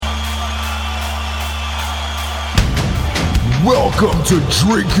Welcome to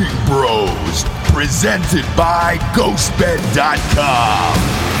Drinking Bros, presented by GhostBed.com.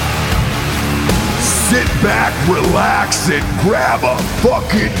 Sit back, relax, and grab a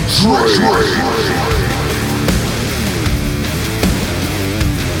fucking drink.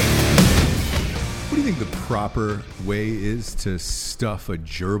 What do you think the proper way is to stuff a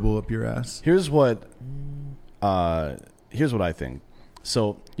gerbil up your ass? Here's what I think.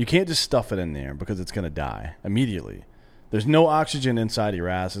 So you can't just stuff it in there because it's going to die immediately. There's no oxygen inside your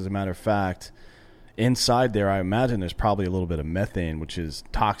ass. As a matter of fact, inside there, I imagine there's probably a little bit of methane, which is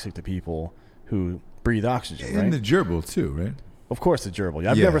toxic to people who breathe oxygen, right? And the gerbil, too, right? Of course, the gerbil.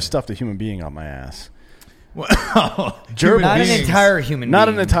 I've never stuffed a human being up my ass. Well, not an entire human being. Not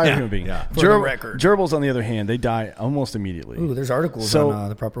an entire human being. Yeah. For the record. Gerbils, on the other hand, they die almost immediately. Ooh, there's articles on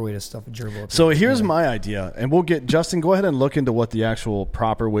the proper way to stuff a gerbil up. So here's my idea, and we'll get Justin. Go ahead and look into what the actual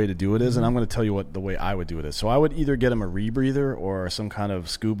proper way to do it is, and I'm going to tell you what the way I would do it is. So I would either get him a rebreather or some kind of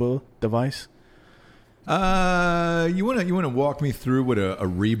scuba device. You want to walk me through what a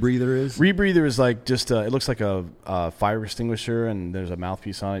rebreather is? Rebreather is like just it looks like a fire extinguisher, and there's a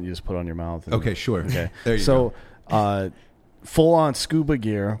mouthpiece on it. You just put it on your mouth. Okay, sure. Okay, there you go. Full on scuba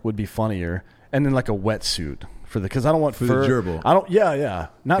gear would be funnier, and then like a wetsuit because I don't want for fur. The gerbil. I don't. Yeah,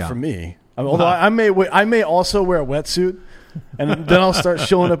 not for me. Although I may also wear a wetsuit, and then I'll start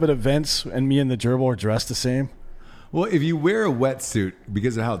showing up at events, and me and the gerbil are dressed the same. Well, if you wear a wetsuit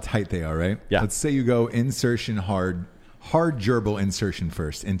because of how tight they are, right? Yeah. Let's say you go insertion hard gerbil insertion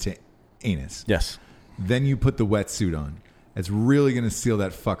first into anus. Yes. Then you put the wetsuit on. It's really going to seal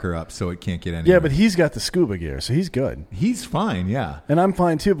that fucker up so it can't get anywhere. Yeah, but he's got the scuba gear, so he's good. He's fine, yeah. And I'm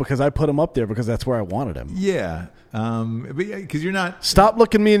fine too because I put him up there because that's where I wanted him. Yeah. But because you're not... Stop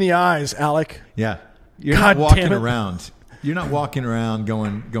looking me in the eyes, Alec. Yeah. You're God not walking damn it. around. You're not walking around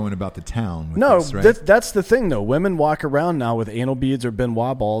going about the town with No, this, right? that's the thing, though. Women walk around now with anal beads or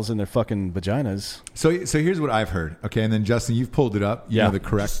Benoit balls in their fucking vaginas. So here's what I've heard. Okay, and then Justin, you've pulled it up. You know the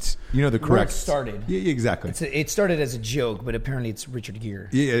correct. Where it started. Yeah, exactly. It started as a joke, but apparently it's Richard Gere.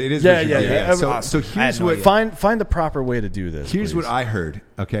 Yeah, it is. Yeah, Richard Gere. yeah. So here's what. Find the proper way to do this. Here's please. what I heard.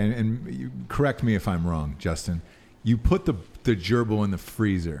 Okay, and you correct me if I'm wrong, Justin. You put the gerbil in the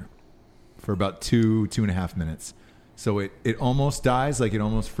freezer for about 2.5 minutes. So it almost dies, like it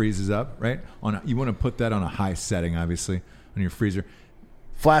almost freezes up, right? You want to put that on a high setting, obviously, on your freezer.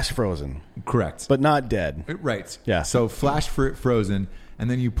 Flash frozen. Correct. But not dead. Right. Yeah. So flash frozen, and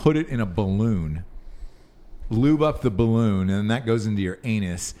then you put it in a balloon. Lube up the balloon, and that goes into your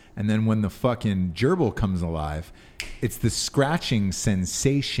anus. And then when the fucking gerbil comes alive, it's the scratching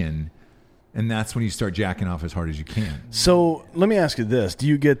sensation, and that's when you start jacking off as hard as you can. So let me ask you this. Do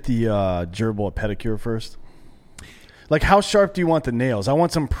you get the gerbil a pedicure first? Like, how sharp do you want the nails? I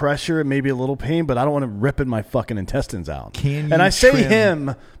want some pressure and maybe a little pain, but I don't want to ripping my fucking intestines out. And I say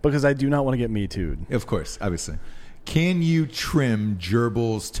him because I do not want to get Me Too'd. Of course, obviously. Can you trim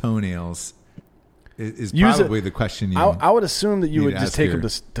gerbil's toenails? Is probably the question. I would assume that you would just take her. them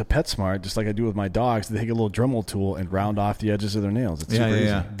to PetSmart, just like I do with my dogs. They take a little Dremel tool and round off the edges of their nails. It's super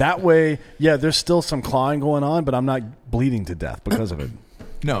easy. That way, there's still some clawing going on, but I'm not bleeding to death because of it.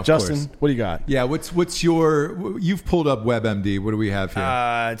 No, Justin, of course. what do you got? Yeah, what's your? You've pulled up WebMD. What do we have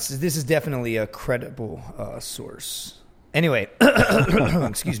here? This is definitely a credible source. Anyway,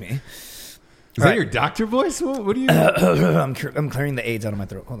 excuse me. Is that your doctor voice? What do you? I'm clearing the AIDS out of my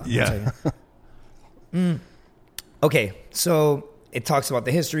throat. Hold on. Yeah. Okay, so it talks about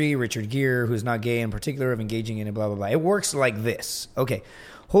the history. Richard Gere, who's not gay in particular, of engaging in it. Blah blah blah. It works like this. Okay,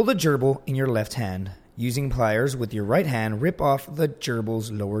 hold a gerbil in your left hand. Using pliers with your right hand, rip off the gerbil's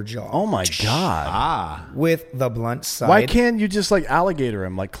lower jaw. Oh, my God. With the blunt side. Why can't you just, like, alligator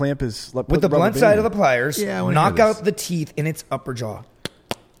him? Like, clamp his... With the blunt side of the pliers, knock out the teeth in its upper jaw.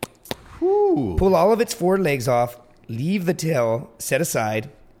 Ooh. Pull all of its four legs off. Leave the tail set aside.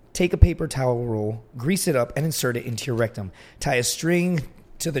 Take a paper towel roll. Grease it up and insert it into your rectum. Tie a string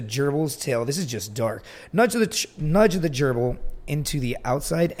to the gerbil's tail. This is just dark. Nudge the gerbil into the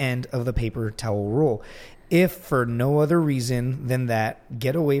outside end of the paper towel roll. If for no other reason than that,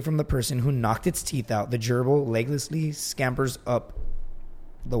 get away from the person who knocked its teeth out. The gerbil leglessly scampers up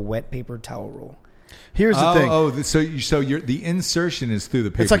the wet paper towel roll. Here's the thing. So the insertion is through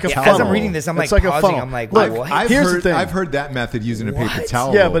the paper. It's like a towel. funnel. As I'm reading this, I'm It's like like a pausing. funnel. I'm like, Look, what? I've heard that method using a paper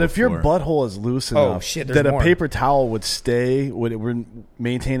towel. Yeah, roll but if your before. butthole is loose enough that a paper towel would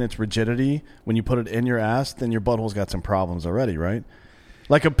maintain its rigidity when you put it in your ass, then your butthole's got some problems already, right?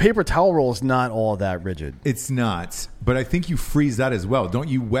 Like a paper towel roll is not all that rigid. It's not, but I think you freeze that as well. Don't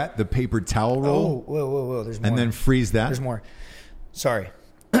you wet the paper towel roll? Oh, whoa. There's more. And then freeze that? There's more. Sorry.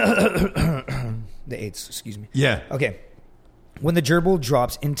 The AIDS, excuse me. Yeah. Okay. When the gerbil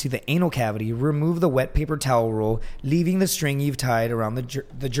drops into the anal cavity, remove the wet paper towel roll, leaving the string you've tied around the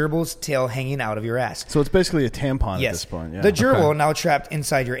gerbil's tail hanging out of your ass. So it's basically a tampon Yes. at this point. Yeah. The gerbil, now trapped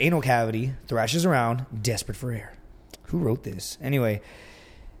inside your anal cavity, thrashes around, desperate for air. Who wrote this? Anyway.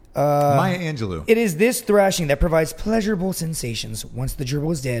 Maya Angelou. It is this thrashing that provides pleasurable sensations. Once the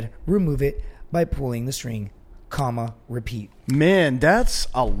gerbil is dead, remove it by pulling the string, repeat. Man, that's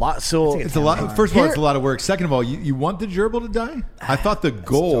a lot. So It's a lot. First of all, it's a lot of work. Second of all, you want the gerbil to die? I thought the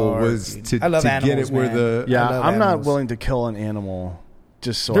goal dark, was dude. to I love get animals, it where man. the yeah, I love I'm not animals. willing to kill an animal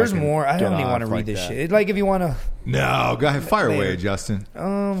just so There's I can more. I get don't even off want to read like this that. shit. Like, if you want to... No, go ahead. Fire Later. away, Justin.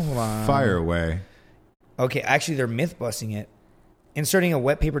 Hold on. Fire away. Okay, actually, they're myth-busting it. Inserting a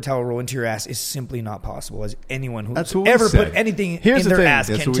wet paper towel roll into your ass is simply not possible, as anyone who's That's what we ever said. put anything Here's in the their thing. ass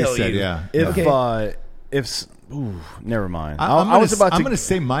That's can what we tell said, you. yeah. If never mind. I'm I was about I'm to. going to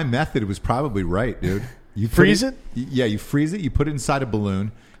say my method was probably right, dude. You put Freeze it? Yeah, you freeze it. You put it inside a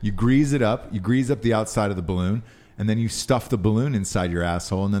balloon. You grease it up. You grease up the outside of the balloon, and then you stuff the balloon inside your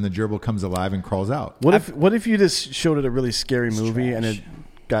asshole, and then the gerbil comes alive and crawls out. What if you just showed it a really scary movie and trash. it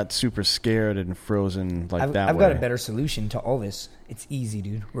got super scared and frozen like I've that? got a better solution to all this. It's easy,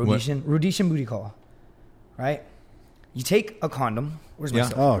 dude. Rhodesian booty call. Right? You take a condom. Where's my Yeah.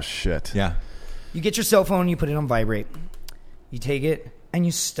 cell phone? Oh shit! Yeah. You get your cell phone, you put it on vibrate. You take it, and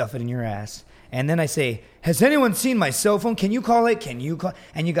you stuff it in your ass. And then I say, has anyone seen my cell phone? Can you call it? Can you call?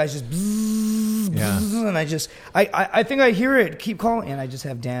 And you guys just... bzzz, Yeah. bzzz, and I think I hear it. Keep calling. And I just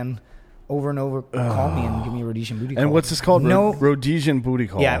have Dan over and over call me and give me a Rhodesian booty call. And what's this called? No. Rhodesian booty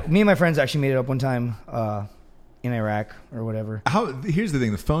call. Yeah, me and my friends actually made it up one time in Iraq or whatever. Here's the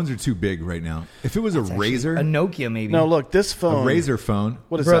thing: the phones are too big right now. If it was a razor, A Nokia, maybe. No, look, this phone. a razor phone,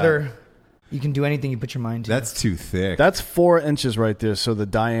 What is Brother, that? you can do anything you put your mind to. that's too thick. That's 4 inches right there. So the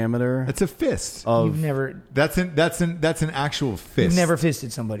diameter That's a fist. of. That's an actual fist. You've never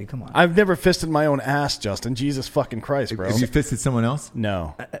fisted somebody. Come on. I've never fisted my own ass, Justin. Jesus fucking Christ, bro. Have you fisted someone else?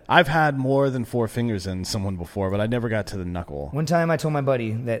 No, I've had more than 4 fingers in someone before, but I never got to the knuckle. One time I told my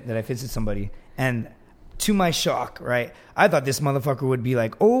buddy that I fisted somebody, and to my shock, right, I thought this motherfucker would be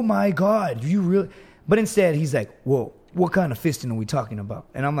like, oh my God, you really... But instead, he's like, whoa, what kind of fisting are we talking about?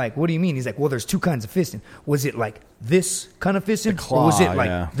 And I'm like, what do you mean? He's like, well, there's 2 kinds of fisting. Was it like this kind of fisting? The claw, or was it like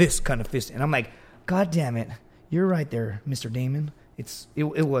yeah. this kind of fisting? And I'm like, God damn it. You're right there, Mr. Damon.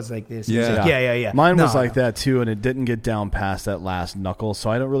 It was like this. He's Yeah. like, yeah. Mine was No, like no. that too, and it didn't get down past that last knuckle,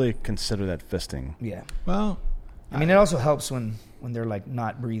 so I don't really consider that fisting. Yeah. Well, I mean, it also helps when they're like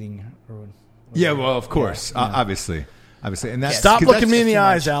not breathing. Or yeah. Well, of course, Yeah. Obviously, and that's Stop 'cause looking that's me in the too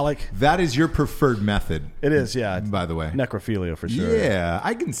eyes, much. Alec. That is your preferred method. It is, yeah. By the way, Necrophilia for sure. yeah,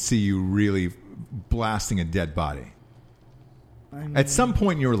 I can see you really blasting a dead body. At some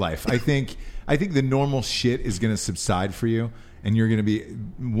point in your life, I think the normal shit is going to subside for you, and you're going to be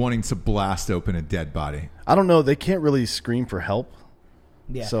wanting to blast open a dead body. I don't know. They can't really scream for help.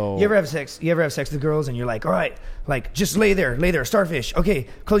 Yeah. So- you ever have sex with girls and you're like, all right, like just lay there, starfish. Okay,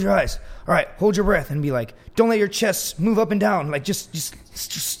 close your eyes. All right, hold your breath and be like, don't let your chest move up and down. Like just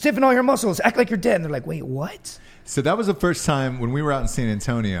stiffen all your muscles. Act like you're dead. And they're like, wait, what? So that was the first time when we were out in San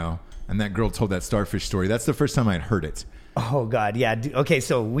Antonio, and that girl told that starfish story. That's the first time I'd heard it. Oh God, yeah. Okay,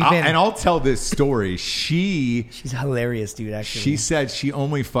 so I'll tell this story. She's hilarious, dude. Actually, She said she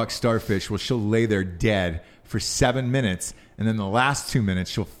only fucks starfish. Well, she'll lay there dead for 7 minutes, and then the last 2 minutes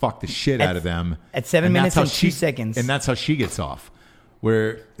she'll fuck the shit out of them. At 7 And minutes that's how and 2 seconds. and that's how she gets off.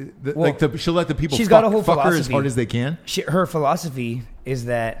 Where she'll let the people she's fuck, got a whole fuck her as philosophy. hard as they can. Her philosophy is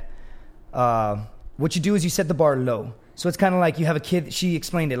that what you do is you set the bar low. So it's kind of like you have a kid. She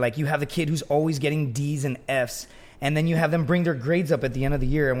explained it like you have a kid who's always getting D's and F's. And then you have them bring their grades up at the end of the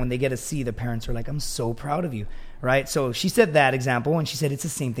year. And when they get a C, the parents are like, I'm so proud of you. Right? So she said that example. And she said it's the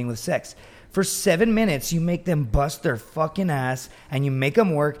same thing with sex. For 7 minutes, you make them bust their fucking ass. And you make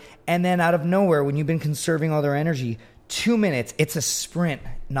them work. And then out of nowhere, when you've been conserving all their energy, 2 minutes, it's a sprint,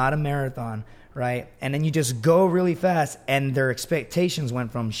 not a marathon. Right? And then you just go really fast. And their expectations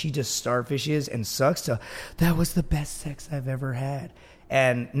went from she just starfishes and sucks to that was the best sex I've ever had.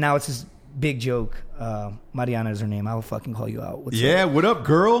 And now it's this big joke. Mariana is her name. I will fucking call you out. What's Yeah, up? what up,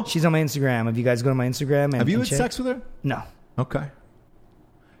 girl? She's on my Instagram. If you guys go to my Instagram and Have you and had check- sex with her? No. Okay.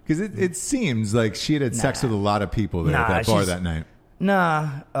 Because it seems like she had sex with a lot of people there at Nah, that bar she's- that night.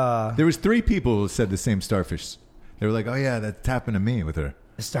 Nah. There was 3 people who said the same starfish. They were like, "Oh yeah, that's happened to me with her."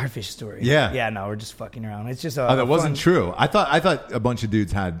 The starfish story. Yeah. Yeah, no, we're just fucking around. It's just Oh, that wasn't true. I thought a bunch of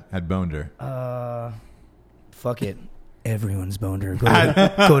dudes had boned her. Fuck it. Everyone's boned her.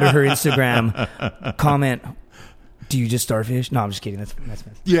 Go to her Instagram. Comment. Do you just starfish? No, I'm just kidding. That's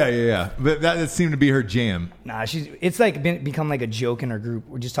Yeah. But that seemed to be her jam. Nah, it's like become like a joke in our group.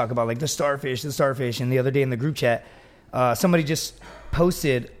 We just talk about like the starfish. And the other day in the group chat, somebody just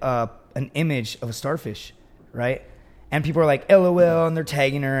posted an image of a starfish, right? And people are like, LOL, and they're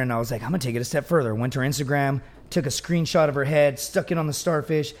tagging her. And I was like, I'm going to take it a step further. Went to her Instagram, took a screenshot of her head, stuck it on the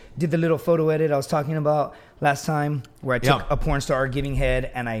starfish, did the little photo edit I was talking about last time, where I took a porn star giving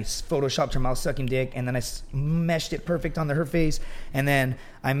head and I photoshopped her mouth sucking dick, and then I meshed it perfect onto her face, and then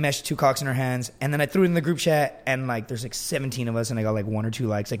I meshed 2 cocks in her hands, and then I threw it in the group chat, and like there's like 17 of us, and I got like 1 or 2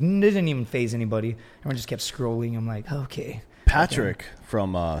 likes. Like, it didn't even faze anybody. Everyone just kept scrolling. I'm like, okay. Patrick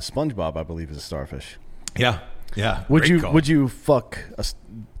from SpongeBob, I believe, is a starfish. Yeah. Would you fuck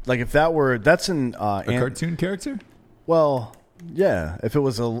like if that's an a cartoon character? Well, yeah. If it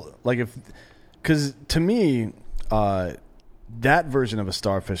was because to me, that version of a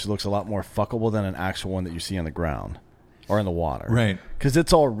starfish looks a lot more fuckable than an actual one that you see on the ground or in the water, right? Because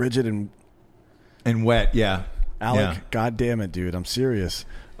it's all rigid and wet. Yeah, Alec, God damn it, dude, I'm serious.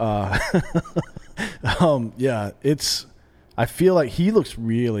 Yeah, it's. I feel like he looks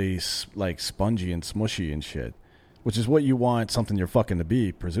really like spongy and smushy and shit, which is what you want something you're fucking to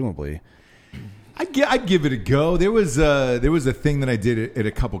be, presumably. I'd give it a go. There was a thing that I did at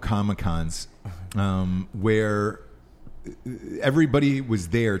a couple Comic-Cons where everybody was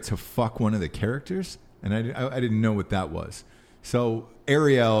there to fuck one of the characters, and I didn't know what that was. So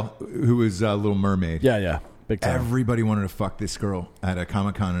Ariel, who was Little Mermaid, yeah, big time. Everybody wanted to fuck this girl at a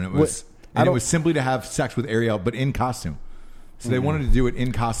Comic-Con, and it was simply to have sex with Ariel, but in costume. So they wanted to do it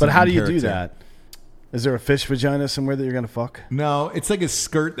in costume. But how do you do that? Is there a fish vagina somewhere that you're going to fuck? No, it's like a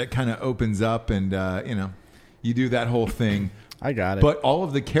skirt that kind of opens up, and you do that whole thing. I got it. But all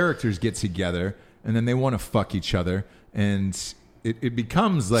of the characters get together, and then they want to fuck each other, and it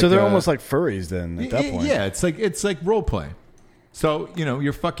becomes like so they're almost like furries then at that point. Yeah, it's like role play. So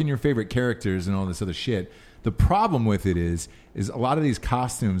you're fucking your favorite characters and all this other shit. The problem with it is a lot of these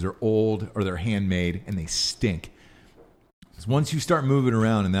costumes are old or they're handmade and they stink. Once you start moving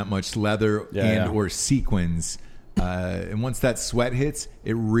around in that much leather or sequins, and once that sweat hits,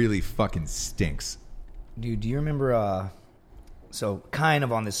 it really fucking stinks. Dude, do you remember, so kind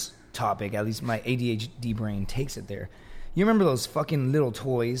of on this topic, at least my ADHD brain takes it there. You remember those fucking little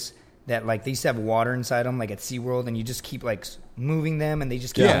toys that like they used to have water inside them, like at SeaWorld, and you just keep like moving them and they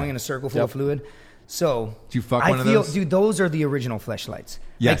just keep going in a circle full of fluid? So do you fuck one of those? Dude, those are the original Fleshlights.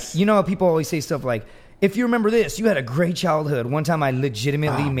 Yes. Like, you know how people always say stuff like, if you remember this, you had a great childhood. One time I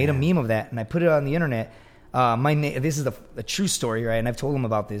legitimately made a meme of that, and I put it on the internet. This is a true story, right? And I've told him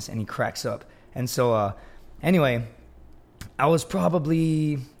about this, and he cracks up. And so, anyway, I was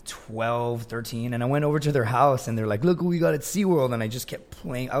probably 12, 13, and I went over to their house, and they're like, look what we got at SeaWorld. And I just kept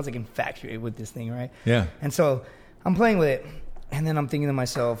playing. I was like infatuated with this thing, right? Yeah. And so I'm playing with it, and then I'm thinking to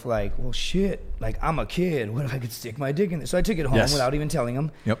myself, like, well, shit, like, I'm a kid. What if I could stick my dick in this? So I took it home without even telling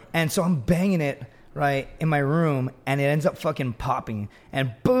them. Yep. And so I'm banging it, right, in my room, and it ends up fucking popping,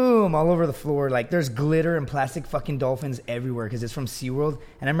 and boom, all over the floor. Like, there's glitter and plastic fucking dolphins everywhere because it's from SeaWorld.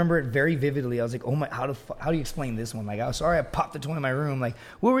 And I remember it very vividly. I was like, oh my, how do you explain this one? Like, I was sorry I popped the toy in my room. Like,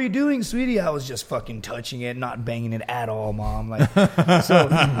 what were you doing, sweetie? I was just fucking touching it, not banging it at all, Mom. Like, so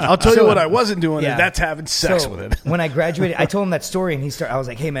I'll tell you what I wasn't doing, and that's having sex with it. When I graduated, I told him that story, and I was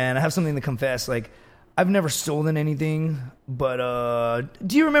like, hey man, I have something to confess. Like, I've never stolen anything, but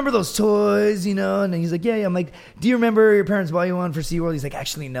do you remember those toys, And he's like, yeah. I'm like, do you remember your parents bought you one for SeaWorld? He's like,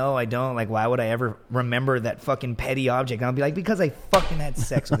 actually, no, I don't. Like, why would I ever remember that fucking petty object? And I'll be like, because I fucking had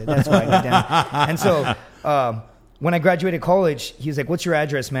sex with it. That's why I got down. And so when I graduated college, he was like, what's your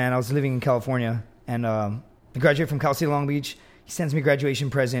address, man? I was living in California, and I graduated from Cal State Long Beach. He sends me a graduation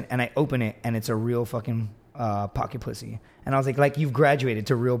present, and I open it, and it's a real fucking pocket pussy. And I was like, you've graduated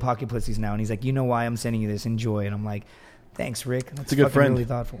to real pocket pussies now. And he's like, you know why I'm sending you this? Enjoy. And I'm like, thanks, Rick. That's a good friend. Really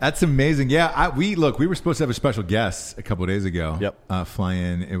thoughtful. That's amazing. Yeah, we were supposed to have a special guest a couple of days ago. Yep. Fly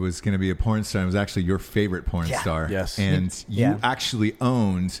in. It was going to be a porn star. It was actually your favorite porn star. Yes. And you actually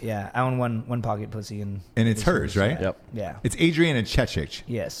owned. Yeah, I own one pocket pussy, and it's hers, right? Yep. Yeah. It's Adriana Chechik.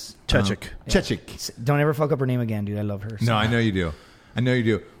 Yes. Chechik. Chechik. Don't ever fuck up her name again, dude. I love her. So. No, I know you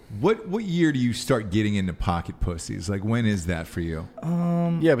do. What year do you start getting into pocket pussies? Like, when is that for you?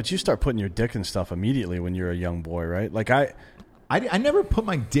 Yeah, but you start putting your dick in stuff immediately when you're a young boy, right? Like I never put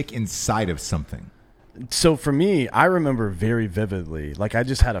my dick inside of something. So for me, I remember very vividly, like I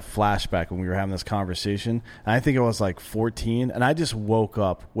just had a flashback when we were having this conversation, and I think I was like 14, and I just woke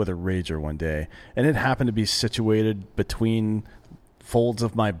up with a rager one day, and it happened to be situated between folds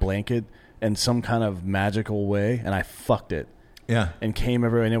of my blanket in some kind of magical way, and I fucked it. and came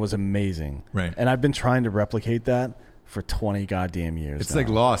everywhere, and it was amazing. Right. And I've been trying to replicate that for 20 goddamn years. It's now. like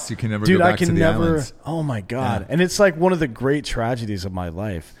Lost. You can never Dude, go back I can to the never. islands. Oh my god! Yeah. And it's like one of the great tragedies of my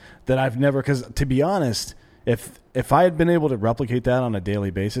life that I've never. Because to be honest, if I had been able to replicate that on a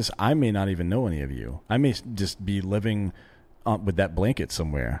daily basis, I may not even know any of you. I may just be living with that blanket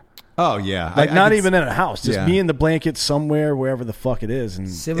somewhere. Oh yeah, Like not even in a house, just Yeah. me in the blanket somewhere, wherever the fuck it is. And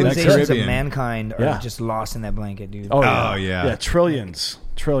Civilizations of Caribbean. mankind are Yeah. just lost in that blanket, dude. oh yeah, Oh, yeah.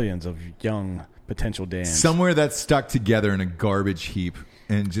 trillions of young potential dams. somewhere that's stuck together in a garbage heap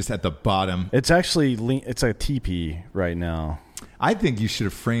and just at the bottom. It's actually it's a teepee right now. I think you should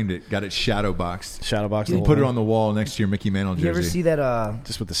have framed it, got it shadow boxed, Shadow box. the and whole put it thing. on the wall next to your Mickey Mantle jersey. You ever see that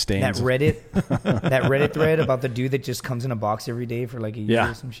just with the that stains. Reddit thread about the dude that just comes in a box every day for like a year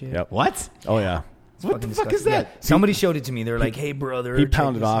Yeah. or some shit? Yep. What? Oh yeah. It's What the fucking fuck is disgusting. that? Yeah. Somebody showed it to me. They're like, "Hey, brother." He check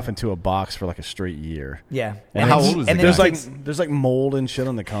pounded this off out." into a box for like a straight year. Yeah. And how then old was and the then guy? he takes- There's like mold and shit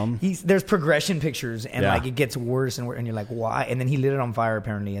on the cum. there's progression pictures, and Yeah. like it gets worse and worse, and you're like, why? And then he lit it on fire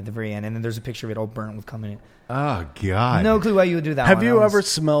apparently at the very end, and then there's a picture of it all burnt with cum in it. Oh God! No clue why you would do that. Have one. you That was- ever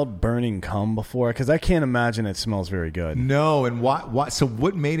smelled burning cum before? Because I can't imagine it smells very good. No, and why? So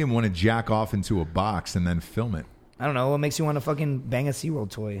what made him want to jack off into a box and then film it? I don't know. What makes you want to fucking bang a SeaWorld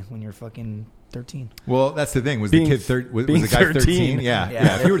toy when you're fucking 13? Well, that's the thing. Was Being- the kid was being the guy 13? Yeah, Yeah.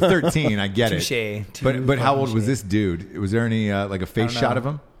 yeah. If you were 13, I get Touche. it. Too But how fucking old was touche. this dude? Was there any like a face know. shot of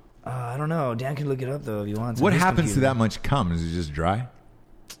him? I don't know. Dan can look it up though if you want. What happens to that much cum? Is it just dry?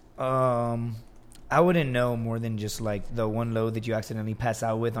 I wouldn't know more than just like the one load that you accidentally pass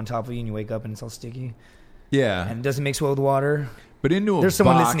out with on top of you, and you wake up and it's all sticky, Yeah, and it doesn't mix well with water. but into a There's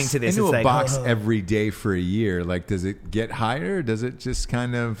someone box, listening to this, into it's a like, box "Ugh." every day for a year. Like, does it get higher? Or does it just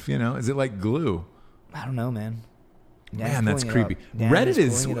kind of is it like glue? I don't know, man. Dan's Man, that's pulling it creepy. up. Dan Reddit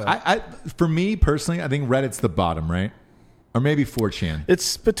is. pulling it up. I for me personally, I think Reddit's the bottom, right? Or maybe 4chan.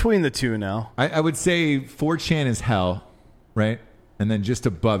 It's between the two now. I would say 4chan is hell, right? And then just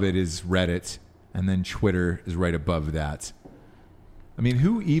above it is Reddit, and then Twitter is right above that. I mean,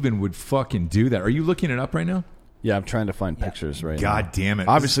 who even would fucking do that? Are you looking it up right now? Yeah, I'm trying to find pictures right now. God damn it.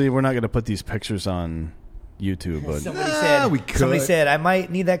 Obviously, we're not going to put these pictures on YouTube, but Somebody we could. Somebody said, I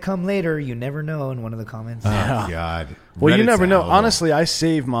might need that cum later. You never know in one of the comments. Oh, God. well, you Reddit's never a know. hellhole. Honestly, I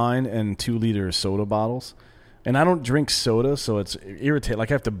save mine in 2-liter soda bottles. And I don't drink soda, so it's irritating.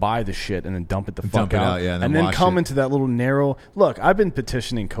 Like, I have to buy the shit and then dump it the fuck Dump it out. out, yeah, and and then then wash come it. into that little narrow... Look, I've been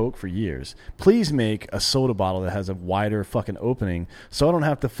petitioning Coke for years. Please make a soda bottle that has a wider fucking opening so I don't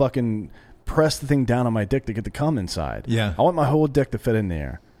have to fucking press the thing down on my dick to get the cum inside. Yeah. I want my whole dick to fit in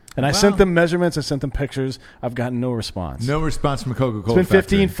there. And I sent them measurements. I sent them pictures. I've gotten no response. No response from Coca-Cola It's been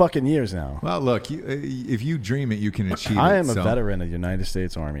 15 Factory. fucking years now. Well, look, if you dream it, you can achieve it. I am a so- veteran of the United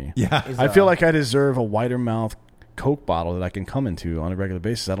States Army. Yeah. I feel like I deserve a wider mouth Coke bottle that I can come into on a regular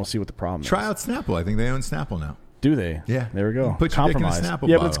basis. I don't see what the problem Try is. out Snapple. I think they own Snapple now. Do they? Yeah. There we go. Put your dick in a Compromise. Snapple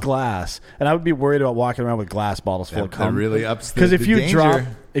yeah, but it's bottle. glass, and I would be worried about walking around with glass bottles full of That cum. really ups the Because if you danger.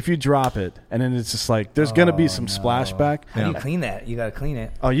 drop it, and then it's just like there's gonna be some splashback. How do you Yeah. clean that? You got to clean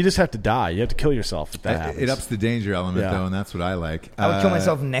it. Oh, you just have to die. You have to kill yourself if that happens. It ups the danger element, Yeah. though, and that's what I like. I would kill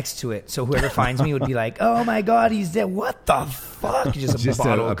myself next to it, so whoever finds me would be like, "Oh my god, he's dead! What the fuck?" Just a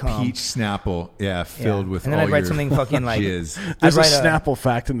bottle a of cum. peach Snapple, filled with And then all I'd write your something fucking like- jizz. There's a I'd write Snapple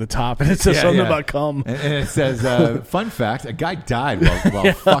fact in the top, and it says Yeah, something yeah. about cum. And it says, fun fact, a guy died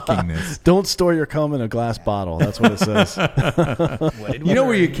while fucking this. Don't store your cum in a glass bottle. That's what it says. What did we You know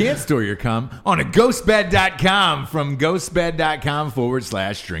where learn? you can't store your cum? On a ghostbed.com from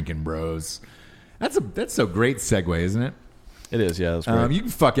ghostbed.com/drinking bros. That's a great segue, isn't it? It is, yeah. That's great. You can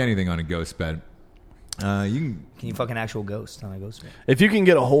fuck anything on a ghost bed. You can. Can you fuck an actual ghost on a ghost bed? If you can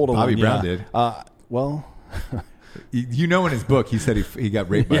get a hold of Bobby one, Brown yeah. did. Well, You know, in his book, he said he got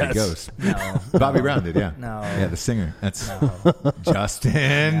raped by a Yes. ghost. No. Bobby Brown did, yeah. No. Yeah, the singer. That's No.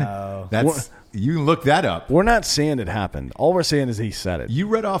 Justin. No. That's you can look that up. we're not saying it happened. All we're saying is he said it. You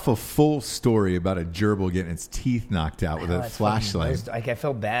read off a full story about a gerbil getting its teeth knocked out with Oh, a that's flashlight. fucking- I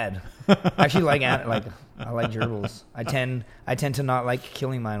felt bad. I actually like I like gerbils. I tend to not like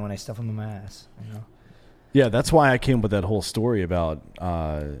killing mine when I stuff them in my ass. You know? Yeah, that's why I came with that whole story about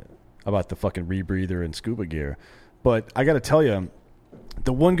the fucking rebreather and scuba gear. But I got to tell you,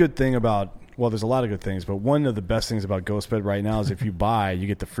 the one good thing about there's a lot of good things, but one of the best things about Ghostbed right now is if you buy, you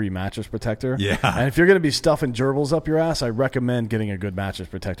get the free mattress protector. Yeah. And if you're going to be stuffing gerbils up your ass, I recommend getting a good mattress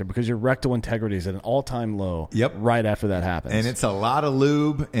protector because your rectal integrity is at an all-time low. Yep. Right after that happens. And it's a lot of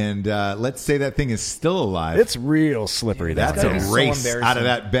lube, and let's say that thing is still alive. It's real slippery. That's gotta a be so race embarrassing. out of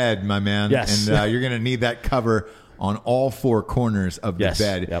that bed, my man. Yes. And you're going to need that cover on all four corners of the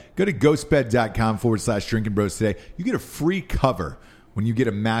bed. Yep. Go to ghostbed.com/Drinking Bros today. You get a free cover when you get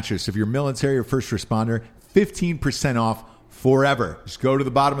a mattress. If you're military or first responder, 15% off forever. Just go to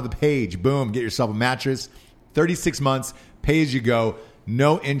the bottom of the page. Boom. Get yourself a mattress. 36 months. Pay as you go.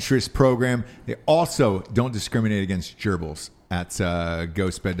 No interest program. They also don't discriminate against gerbils at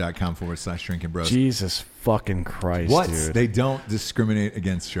ghostbed.com/Drinking Bros. Jesus fucking Christ, What? dude. They don't discriminate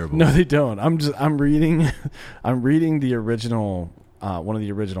against gerbils. No, they don't. I'm reading the original one of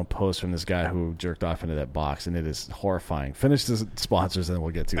the original posts from this guy who jerked off into that box, and it is horrifying. Finish the sponsors, and then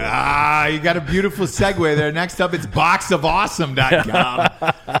we'll get to it. You got a beautiful segue there. Next up, it's boxofawesome.com.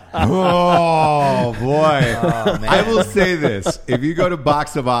 Oh, boy. Oh, man. I will say this. If you go to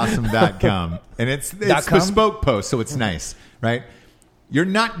boxofawesome.com, and it's bespoke post, so it's nice, right? You're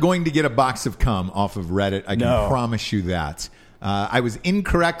not going to get a box of cum off of Reddit. I can promise you that. I was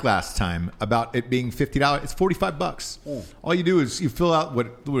incorrect last time about it being $50. It's $45. All you do is you fill out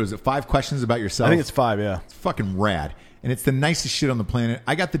what is it? 5 questions about yourself. I think it's 5. Yeah, it's fucking rad, and it's the nicest shit on the planet.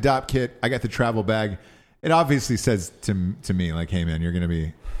 I got the DOP kit. I got the travel bag. It obviously says to me like, "Hey man, you're going to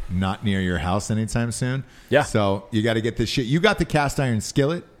be not near your house anytime soon." Yeah. So you got to get this shit. You got the cast iron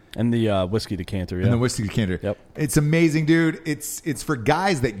skillet. And the whiskey decanter, And the whiskey decanter. Yep. It's amazing, dude. It's for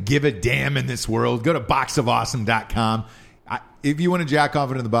guys that give a damn in this world. Go to boxofawesome.com. If you want to jack off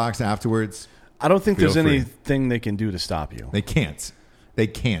into the box afterwards, I don't think there's feel free. anything they can do to stop you. They can't. They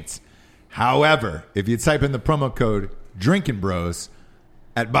can't. However, if you type in the promo code Drinking Bros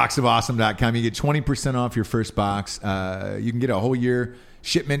at boxofawesome.com, you get 20% off your first box. You can get a whole year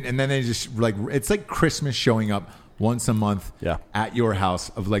shipment, and then they just it's like Christmas showing up once a month at your house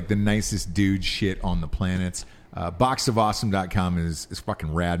of like the nicest dude shit on the planet. Boxofawesome.com is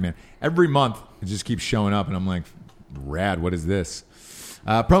fucking rad, man. Every month it just keeps showing up, and I'm like, rad, what is this?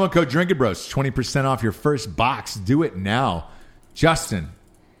 Promo code Drinking Bros, 20% off your first box. Do it now. Justin,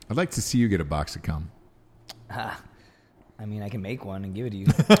 I'd like to see you get a box of cum. I mean, I can make one and give it to you.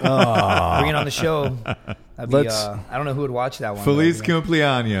 Bring it on the show. That'd be, I don't know who would watch that one. Feliz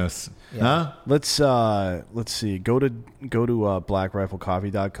cumpleaños. Yeah. Huh? Let's see. Go to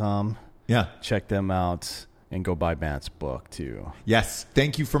blackriflecoffee.com. Yeah. Check them out and go buy Matt's book too. Yes.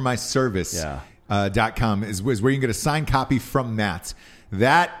 Thank you for my service. Yeah. .com is where you can get a signed copy from Matt.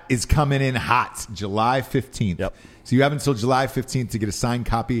 That is coming in hot, July 15th. Yep. So you have until July 15th to get a signed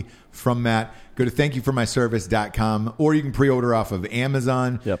copy from Matt. Go to thankyouformyservice.com, or you can pre-order off of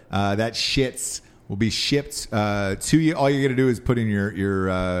Amazon. Yep. That shits will be shipped to you. All you got to do is put in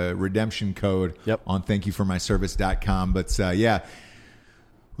your redemption code on thankyouformyservice.com. But yeah,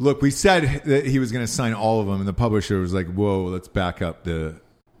 look, we said that he was going to sign all of them, and the publisher was like, whoa, let's back up the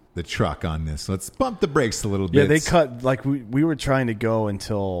truck on this. Let's bump the brakes a little bit. Yeah, they cut, like, we were trying to go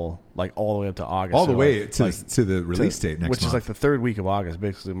until like all the way up to August. All the way like, to the release date next month. Which is like the third week of August.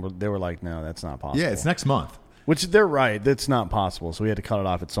 Basically, they were like, no, that's not possible. Yeah, it's next month. Which they're right. That's not possible. So we had to cut it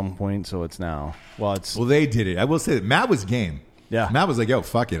off at some point. So it's now. Well, they did it. I will say that Matt was game. Yeah. Matt was like, yo,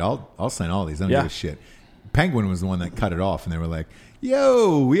 fuck it. I'll sign all these. I don't give a shit. Penguin was the one that cut it off, and they were like,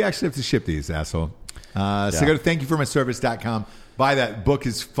 yo, we actually have to ship these, asshole. So go to thankyouformyservice.com. Buy that book.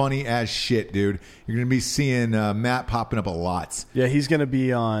 Is funny as shit, dude. You're going to be seeing Matt popping up a lot. Yeah, he's going to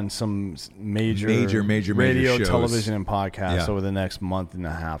be on some major shows. radio, television, and podcasts over the next month and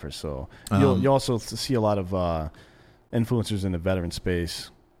a half or so. You'll also see a lot of influencers in the veteran space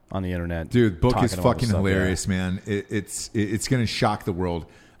on the internet. Dude, book is fucking hilarious, man. It's going to shock the world,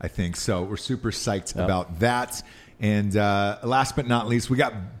 I think. So we're super psyched about that. And last but not least, we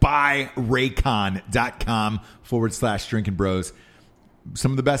got buyraycon.com/Drinking Bros.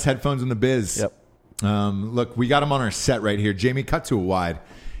 Some of the best headphones in the biz. Yep. Look, we got them on our set right here. Jamie, cut to a wide.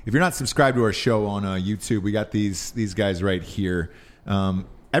 If you're not subscribed to our show on YouTube, we got these guys right here.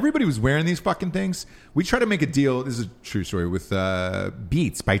 Everybody was wearing these fucking things. We tried to make a deal. This is a true story with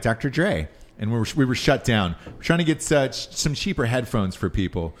Beats by Dr. Dre. And we were shut down. We're trying to get some cheaper headphones for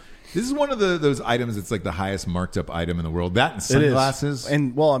people. This is one of those items that's like the highest marked up item in the world. That and sunglasses.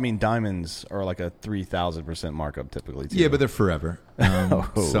 And, well, I mean, diamonds are like a 3,000% markup typically, too. Yeah, but they're forever. Man.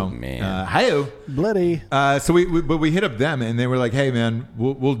 Hi-yo. Bloody. So we hit up them, and they were like, hey, man,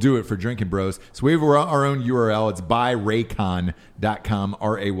 we'll do it for Drinking Bros. So we have our own URL. It's buyraycon.com,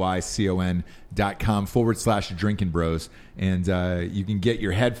 RAYCON.com/Drinking Bros. And you can get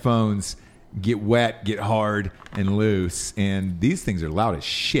your headphones, get wet, get hard, and loose. And these things are loud as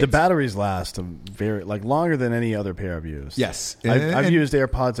shit. The batteries last longer than any other pair I've used. Yes. I've used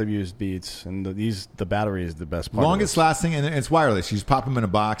AirPods, I've used Beats, and the battery is the best part. Longest lasting, and it's wireless. You just pop them in a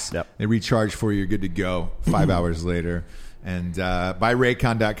box. Yep. They recharge for you. You're good to go 5 hours later. And buy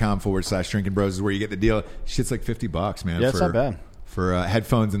raycon.com/drinking bros is where you get the deal. Shit's like $50, man. Yeah, it's not bad. For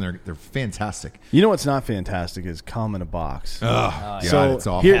headphones, and they're fantastic. You know what's not fantastic is cum in a box. Oh, God, so it's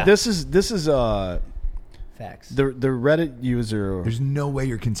awful. here, this is Facts. the Reddit user. There's no way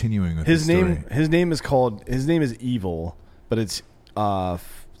you're continuing with His this story. name. His name is Evil, but it's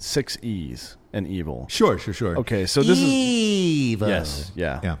 6 E's and Evil. Sure. Okay, so this Evil. is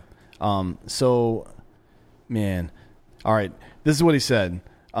yeah. Yeah. Man, all right. This is what he said.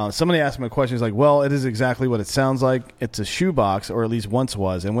 Somebody asked him a question. He's like, well, it is exactly what it sounds like. It's a shoebox, or at least once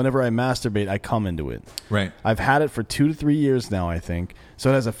was, and whenever I masturbate, I cum into it. Right. I've had it for 2 to 3 years now, I think, so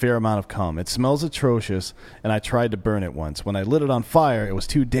it has a fair amount of cum. It smells atrocious, and I tried to burn it once. When I lit it on fire, it was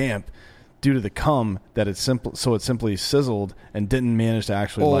too damp due to the cum that it simply sizzled and didn't manage to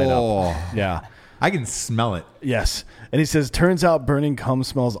actually light up. Yeah. I can smell it. Yes. And he says, turns out burning cum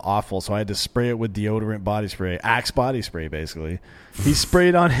smells awful, so I had to spray it with deodorant body spray. Axe body spray, basically. He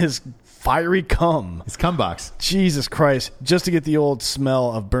sprayed on his fiery cum. His cum box. Jesus Christ. Just to get the old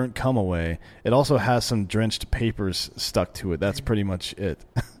smell of burnt cum away. It also has some drenched papers stuck to it. That's pretty much it.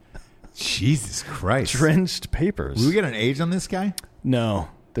 Jesus Christ. Drenched papers. Will we get an age on this guy? No.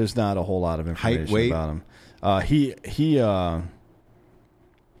 There's not a whole lot of information Height, weight? about him. He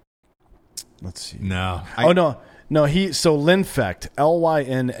let's see. No. No, so Linfect,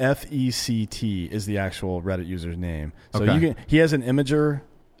 Lynfect is the actual Reddit user's name. So Okay. he has an Imager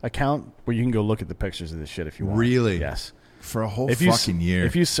account where you can go look at the pictures of this shit if you want. Really? Yes. For a whole fucking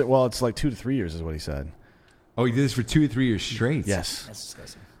year. Well, it's like 2 to 3 years is what he said. Oh, he did this for 2 or 3 years straight? Yes. That's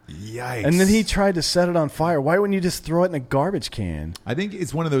disgusting. Yikes. And then he tried to set it on fire. Why wouldn't you just throw it in a garbage can? I think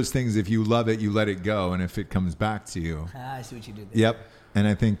it's one of those things, if you love it, you let it go, and if it comes back to you. I see what you did there. Yep. And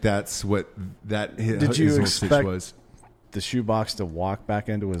I think that's what Did you his whole stitch expect was. the shoebox to walk back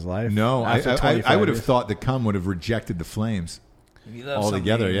into his life? No, after I 25 would have years? thought the cum would have rejected the flames If you love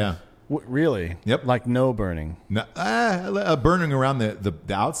altogether, something, yeah. Really? Yep. Like no burning. No, burning around the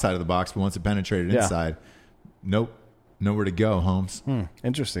outside of the box, but once it penetrated Yeah. inside, nope. Nowhere to go, Holmes.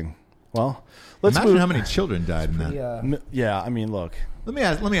 Interesting. Well, let's Imagine move. how many children died in that. Yeah. Yeah, I mean, look. Let me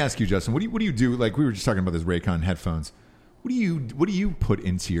ask you, Justin. What do you do? Like we were just talking about those Raycon headphones. What do you put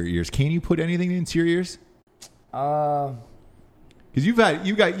into your ears? Can you put anything into your ears? Because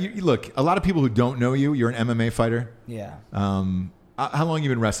look, a lot of people who don't know you. You're an MMA fighter. Yeah. How long you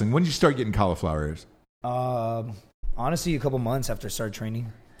been wrestling? When did you start getting cauliflower ears? Honestly, a couple months after I started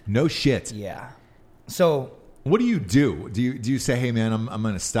training. No shit. Yeah. So What do you do? Do you say, hey man, I'm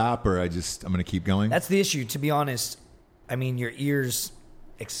going to stop, or I'm going to keep going? that's the issue. To be honest, I mean, your ears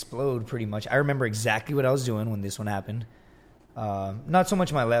explode pretty much. I remember exactly what I was doing when this one happened. Not so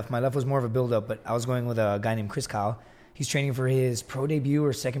much my left. My left was more of a build-up, but I was going with a guy named Chris Kyle. He's training for his pro debut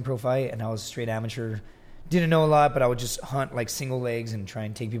or second pro fight, and I was straight amateur. Didn't know a lot, but I would just hunt like single legs and try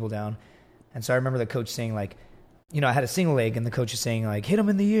and take people down. And so I remember the coach saying like, I had a single leg, and the coach is saying like, hit him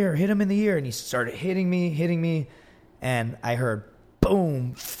in the ear, and he started hitting me, and I heard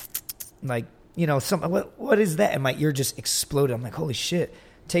boom, like, what is that? And my ear just exploded. I'm like, holy shit.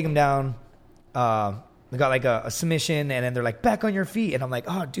 Take him down. I got like a submission, and then they're like, back on your feet. And I'm like,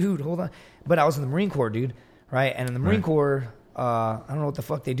 oh, dude, hold on. But I was in the Marine Corps, dude, right? And in the Marine Corps, I don't know what the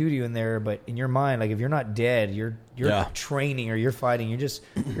fuck they do to you in there, but in your mind, like if you're not dead, you're training or you're fighting,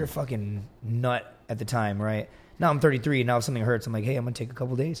 you're a fucking nut at the time, right? Now I'm 33, and now if something hurts, I'm like, hey, I'm going to take a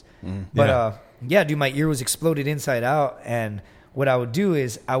couple days. Mm-hmm. But, dude, my ear was exploded inside out, and what I would do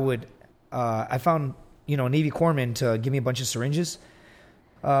is I found, a Navy corpsman to give me a bunch of syringes,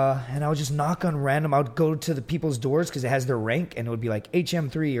 and I would just knock on random. I would go to the people's doors because it has their rank, and it would be like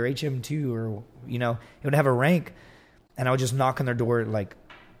HM3 or HM2 or, it would have a rank, and I would just knock on their door, like,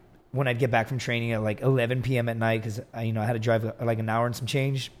 when I'd get back from training at, like, 11 p.m. at night because, I had to drive, like, an hour and some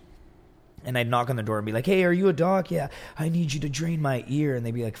change. And I'd knock on the door and be like, hey, are you a doc? Yeah, I need you to drain my ear. And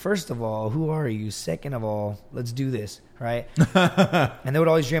they'd be like, first of all, who are you? Second of all, let's do this, right? And they would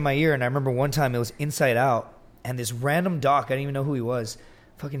always drain my ear. And I remember one time it was Inside Out, and this random doc, I didn't even know who he was,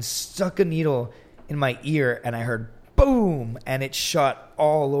 fucking stuck a needle in my ear, and I heard boom, and it shot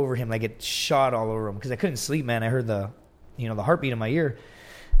all over him. Like it shot all over him because I couldn't sleep, man. I heard the heartbeat in my ear.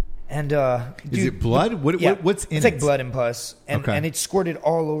 And dude, is it blood? What's in it? It's like blood and pus, and Okay. and it squirted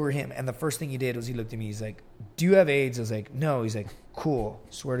all over him. And the first thing he did was he looked at me. He's like, "Do you have AIDS?" I was like, "No." He's like, "Cool.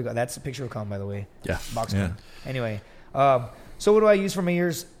 Swear to God." That's a picture of cum, by the way. Yeah. Box Yeah. cum. Anyway, so what do I use for my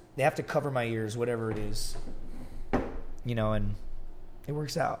ears? They have to cover my ears, whatever it is, and it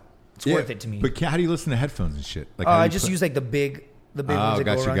works out. It's worth it to me. But how do you listen to headphones and shit? Like, I just use like the big ones that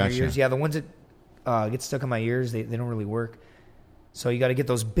go around gotcha. your ears. Yeah, the ones that get stuck in my ears, they don't really work. So you got to get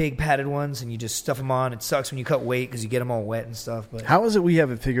those big padded ones, and you just stuff them on. It sucks when you cut weight because you get them all wet and stuff. But How is it we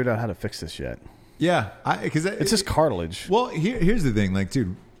haven't figured out how to fix this yet? Yeah, because It's just cartilage. Well, here's the thing, like,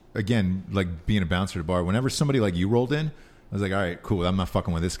 dude, again, like being a bouncer at a bar, whenever somebody like you rolled in, I was like, all right, cool, I'm not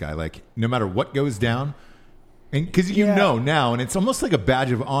fucking with this guy. Like, no matter what goes down, and because you know now, and it's almost like a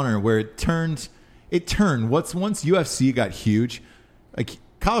badge of honor where it turned. Once UFC got huge, like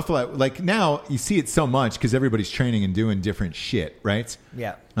cauliflower, like now you see it so much because everybody's training and doing different shit, right?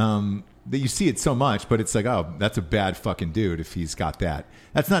 yeah. That you see it so much, but it's like, oh, that's a bad fucking dude if he's got that.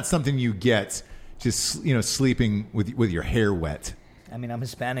 That's not something you get just, sleeping with your hair wet. I mean, I'm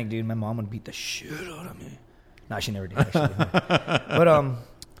Hispanic, dude. My mom would beat the shit out of me. No, she never did. Actually. But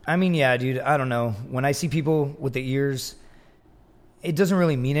I mean, yeah, dude. I don't know. When I see people with the ears, it doesn't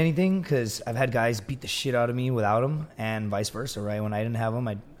really mean anything because I've had guys beat the shit out of me without them, and vice versa. Right? When I didn't have them,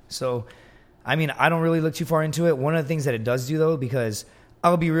 I mean, I don't really look too far into it. One of the things that it does do, though, because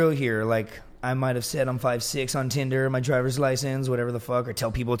I'll be real here, like I might have said I'm 5'6" on Tinder, my driver's license, whatever the fuck, or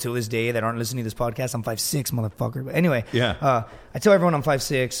tell people to this day that aren't listening to this podcast, I'm 5'6", motherfucker. But anyway, yeah. I tell everyone I'm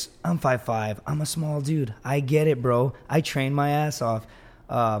 5'6", I'm 5'5", I'm a small dude. I get it, bro. I train my ass off.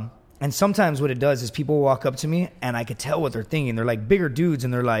 And sometimes what it does is people walk up to me and I could tell what they're thinking. They're like bigger dudes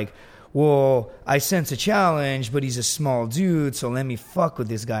and they're like, well, I sense a challenge, but he's a small dude, so let me fuck with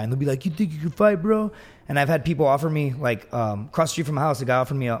this guy. And they'll be like, you think you can fight, bro? And I've had people offer me, like, across the street from my house, a guy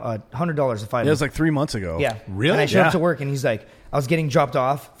offered me $100 to fight him. It was like 3 months ago. Yeah. Really? And I showed up to work, and he's like, I was getting dropped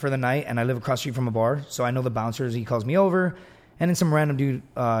off for the night, and I live across the street from a bar, so I know the bouncers. He calls me over, and then some random dude,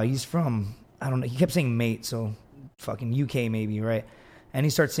 he's from, I don't know, he kept saying mate, so fucking UK maybe, right? And he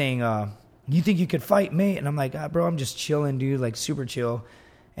starts saying, you think you could fight, mate? And I'm like, bro, I'm just chilling, dude, like super chill.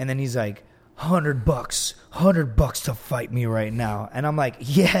 And then he's like, $100 to fight me right now. And I'm like,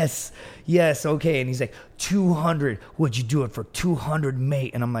 yes, okay. And he's like, 200. Would you do it for 200,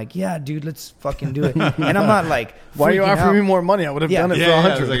 mate? And I'm like, yeah, dude, let's fucking do it. And I'm not like, why are you offering me more money? I would have done it for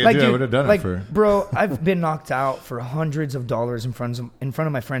 100. I would have done it for. Bro, I've been knocked out for hundreds of dollars in front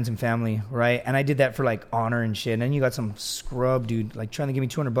of my friends and family, right? And I did that for like honor and shit. And then you got some scrub dude like trying to give me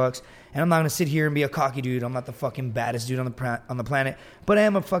 $200. And I'm not gonna sit here and be a cocky dude. I'm not the fucking baddest dude on the planet. But I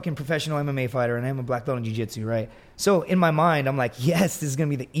am a fucking professional MMA fighter, and I am a black belt in jiu-jitsu, right? So in my mind, I'm like, yes, this is gonna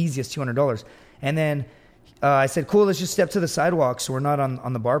be the easiest $200. And then I said, cool, let's just step to the sidewalk so we're not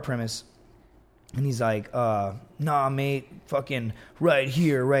on the bar premise. And he's like, nah, mate, fucking right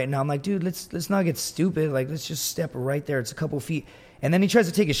here, right now. I'm like, dude, let's not get stupid. Like, let's just step right there. It's a couple feet. And then he tries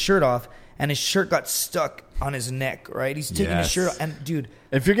to take his shirt off, and his shirt got stuck on his neck, right? He's taking his shirt off. And, dude.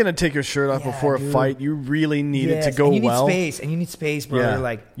 If you're going to take your shirt off before a fight, you really need it to go and you well. You need space, bro. Yeah.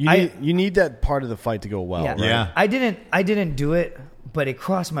 Like, you need that part of the fight to go well, right? Yeah. I didn't do it, but it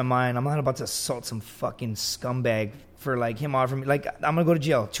crossed my mind. I'm not about to assault some fucking scumbag for like him offering me. Like, I'm going to go to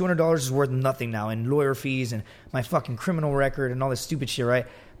jail. $200 is worth nothing now, and lawyer fees and my fucking criminal record and all this stupid shit, right?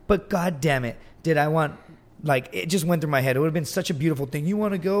 But God damn it, did I want... Like, it just went through my head. It would have been such a beautiful thing. You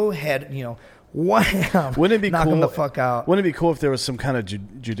want to go ahead, wham, wouldn't it be knock cool, him the fuck out. Wouldn't it be cool if there was some kind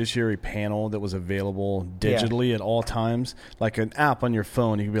of judiciary panel that was available digitally at all times? Like an app on your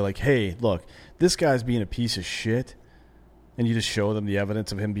phone. You could be like, hey, look, this guy's being a piece of shit. And you just show them the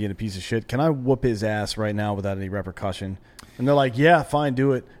evidence of him being a piece of shit. Can I whoop his ass right now without any repercussion? And they're like, yeah, fine,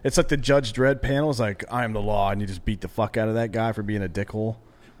 do it. It's like the Judge Dredd panel. It's like, I am the law. And you just beat the fuck out of that guy for being a dickhole.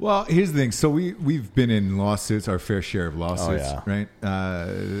 Well, here's the thing. So we've been in lawsuits, our fair share of lawsuits, right?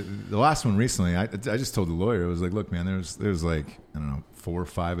 The last one recently, I just told the lawyer, I was like, look, man, there's like, I don't know, 4 or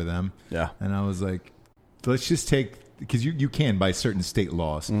 5 of them. Yeah. And I was like, let's just take, because you can, by certain state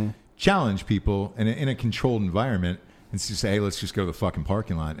laws, challenge people in a controlled environment and just say, hey, let's just go to the fucking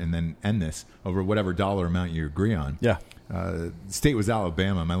parking lot and then end this over whatever dollar amount you agree on. Yeah. The state was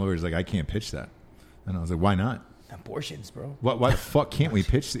Alabama. My lawyer's like, I can't pitch that. And I was like, why not? Abortions, bro. Why the fuck can't we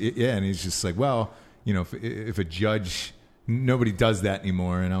pitch it? Yeah, and he's just like, well, if a judge, nobody does that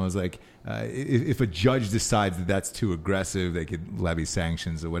anymore. And I was like, if a judge decides that that's too aggressive, they could levy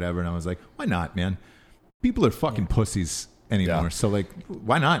sanctions or whatever. And I was like, why not, man? People are fucking pussies anymore. Yeah. So, like,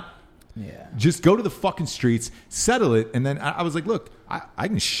 why not? Yeah. Just go to the fucking streets, settle it. And then I was like, look, I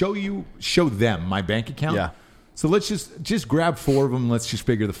can show them my bank account. Yeah. So let's just grab 4 of them. Let's just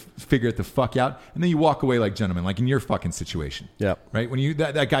figure it the fuck out, and then you walk away like gentlemen, like in your fucking situation. Yeah. Right. When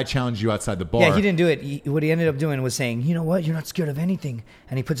that guy challenged you outside the bar. Yeah, he didn't do it. What he ended up doing was saying, you know what? You're not scared of anything.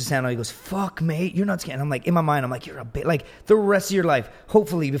 And he puts his hand on. He goes, fuck, mate. You're not scared. And I'm like, in my mind, I'm like, you're a bit like the rest of your life.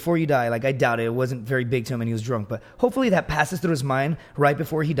 Hopefully, before you die, like I doubt it. It wasn't very big to him, and he was drunk. But hopefully, that passes through his mind right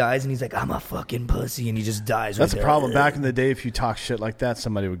before he dies, and he's like, I'm a fucking pussy, and he just dies. That's the problem. Back in the day, if you talk shit like that,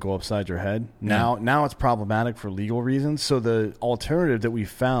 somebody would go upside your head. Now it's problematic for for legal reasons. So the alternative that we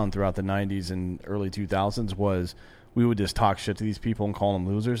found throughout the 90s and early 2000s was we would just talk shit to these people and call them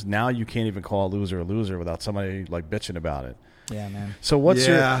losers. Now you can't even call a loser without somebody like bitching about it. Yeah, man. So what's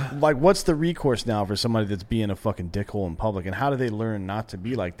what's the recourse now for somebody that's being a fucking dickhole in public, and how do they learn not to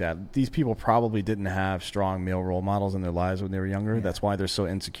be like that? These people probably didn't have strong male role models in their lives when they were younger. Yeah. That's why they're so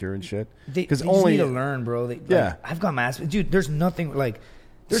insecure and shit. They just need to learn, bro. I've got my ass, dude. There's nothing like.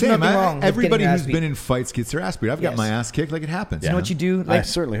 There's nothing wrong. Everybody with who's been in fights gets their ass beat. I've got my ass kicked. Like it happens. You know what you do? I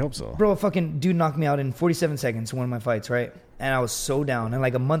certainly hope so, bro. A fucking dude knocked me out in 47 seconds in one of my fights, right? And I was so down. And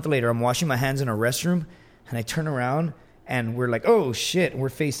like a month later, I'm washing my hands in a restroom, and I turn around. And we're like, oh, shit, we're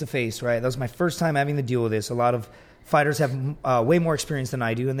face-to-face, right? That was my first time having to deal with this. A lot of fighters have way more experience than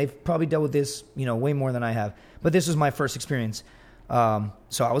I do, and they've probably dealt with this, way more than I have. But this was my first experience. So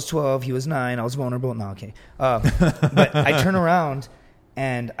I was 12, he was 9, I was vulnerable. No, okay. But I turn around,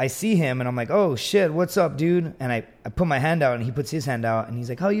 and I see him, and I'm like, oh, shit, what's up, dude? And I put my hand out, and he puts his hand out, and he's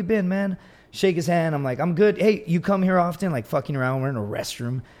like, how you been, man? Shake his hand. I'm like, I'm good. Hey, you come here often? Like, fucking around. We're in a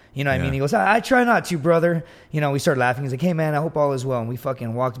restroom. You know what I mean? He goes, I try not to, brother. We start laughing. He's like, hey, man, I hope all is well. And we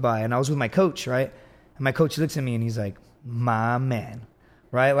fucking walked by. And I was with my coach, right? And my coach looks at me, and he's like, my man,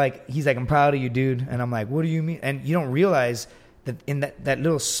 right? Like, he's like, I'm proud of you, dude. And I'm like, what do you mean? And you don't realize that in that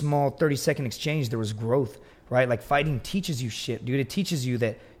little small 30-second exchange, there was growth, right? Like, fighting teaches you shit, dude. It teaches you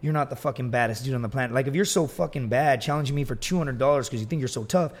that you're not the fucking baddest dude on the planet. Like, if you're so fucking bad, challenging me for $200 because you think you're so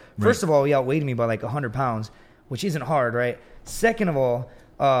tough, first of all, he outweighed me by like 100 pounds, which isn't hard, right? Second of all,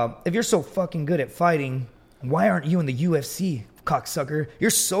 if you're so fucking good at fighting, why aren't you in the UFC, cocksucker? You're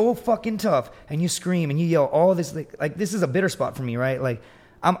so fucking tough, and you scream and you yell all this. Like this is a bitter spot for me, right? Like,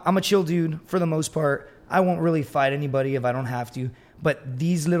 I'm a chill dude for the most part. I won't really fight anybody if I don't have to. But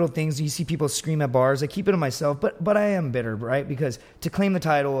these little things, you see people scream at bars, I keep it to myself, but I am bitter, right? Because to claim the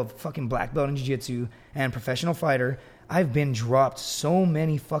title of fucking black belt in jiu-jitsu and professional fighter, I've been dropped so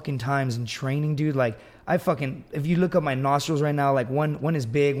many fucking times in training, dude. Like, if you look up my nostrils right now, like one is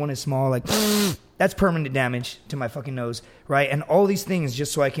big, one is small, like that's permanent damage to my fucking nose, right? And all these things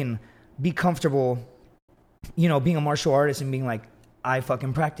just so I can be comfortable, being a martial artist and being like, I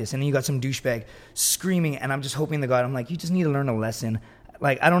fucking practice. And then you got some douchebag screaming, and I'm just hoping to God, I'm like, you just need to learn a lesson.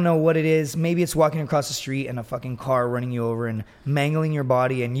 Like, I don't know what it is. Maybe it's walking across the street and a fucking car running you over and mangling your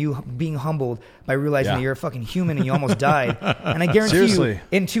body and you being humbled by realizing that you're a fucking human and you almost died. And I guarantee you,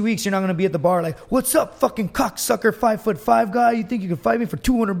 in 2 weeks, you're not going to be at the bar like, what's up, fucking cocksucker 5'5" guy? You think you can fight me for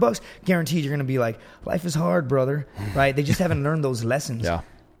 $200? Guaranteed you're going to be like, life is hard, brother. Right? They just haven't learned those lessons. Yeah.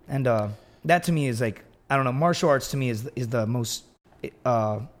 And that to me is like, I don't know, martial arts to me is the most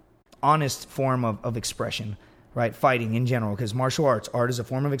honest form of expression. Right, fighting in general, because martial arts, art is a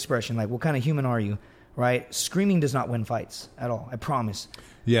form of expression. Like, what kind of human are you? Right, screaming does not win fights at all. I promise.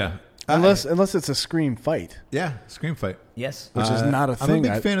 Yeah, unless it's a scream fight. Yeah, scream fight. Yes, which is not a thing.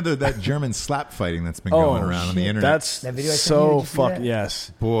 I'm a big fan of that German slap fighting that's been going around on the internet. That video so fuck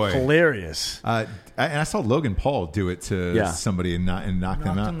yes, boy, hilarious. And I saw Logan Paul do it to somebody and knock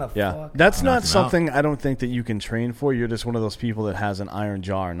them out. That's not something I don't think that you can train for. You're just one of those people that has an iron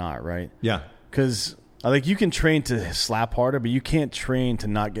jaw or not, right? Yeah, because. Like, you can train to slap harder, but you can't train to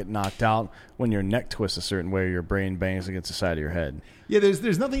not get knocked out when your neck twists a certain way or your brain bangs against the side of your head. Yeah,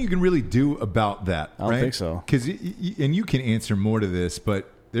 there's nothing you can really do about that. I don't think so. Because and you can answer more to this,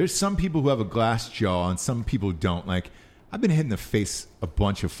 but there's some people who have a glass jaw and some people don't. Like, I've been hit in the face a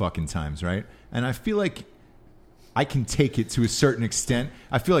bunch of fucking times, right? And I feel like I can take it to a certain extent.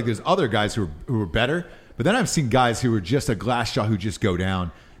 I feel like there's other guys who are better, but then I've seen guys who are just a glass jaw who just go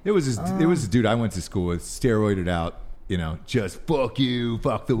down. There was a dude I went to school with, steroided out, just fuck you,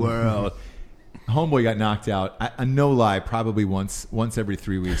 fuck the world. Homeboy got knocked out. No lie, probably once every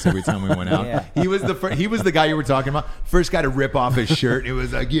 3 weeks. Every time we went out, he was the guy you were talking about. First guy to rip off his shirt. It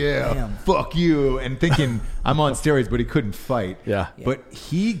was like, fuck you, and thinking I'm on steroids, but he couldn't fight. Yeah. But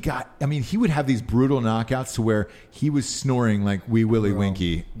he would have these brutal knockouts to where he was snoring like Wee Willie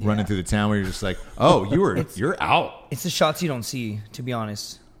Winky running through the town. Where you're just like, oh, you're out. It's the shots you don't see, to be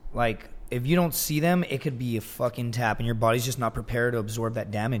honest. Like, if you don't see them, it could be a fucking tap, and your body's just not prepared to absorb that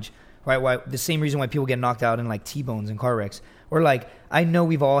damage. Right? Why the same reason why people get knocked out in like T-bones and car wrecks. Or like, I know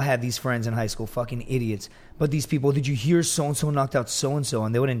we've all had these friends in high school, fucking idiots. But these people, did you hear so-and-so knocked out so-and-so?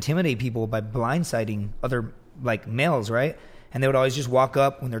 And they would intimidate people by blindsiding other like males, right? And they would always just walk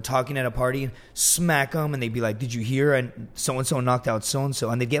up when they're talking at a party and smack them. And they'd be like, did you hear? And so-and-so knocked out so-and-so.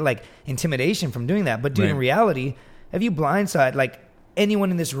 And they'd get like intimidation from doing that. But dude, in reality, if you blindside, like,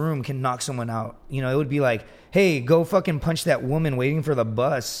 anyone in this room can knock someone out. It would be like, hey, go fucking punch that woman waiting for the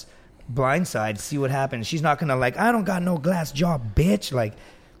bus blindside, see what happens. She's not going to like, I don't got no glass jaw, bitch. Like,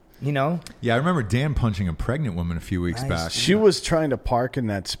 You know? Yeah, I remember Dan punching a pregnant woman a few weeks Nice. back. She was trying to park in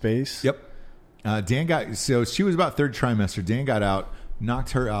that space. Yep. So she was about third trimester. Dan got out,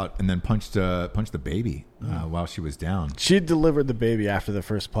 knocked her out, and then punched the baby while she was down. She delivered the baby after the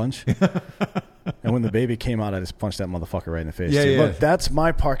first punch. And when the baby came out, I just punched that motherfucker right in the face. Yeah, too. yeah. Look, that's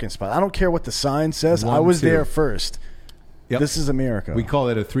my parking spot. I don't care what the sign says. I 1, was 2. there first. Yep. This is America. We call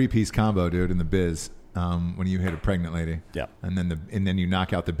it a 3-piece combo, dude, in the biz. When you hit a pregnant lady, Yeah. and then you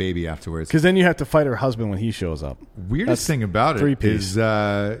knock out the baby afterwards. Because then you have to fight her husband when he shows up. Weirdest That's thing about it 3-piece. is,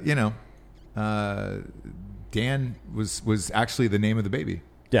 Dan was actually the name of the baby.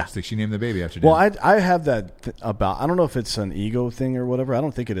 Yeah. So she named the baby after Dan. Well, I have that about. I don't know if it's an ego thing or whatever. I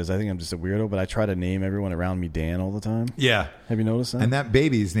don't think it is. I think I'm just a weirdo. But I try to name everyone around me Dan all the time. yeah. Have you noticed that? And that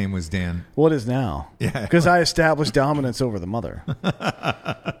baby's name was Dan. What is now? Yeah. Because I established dominance over the mother.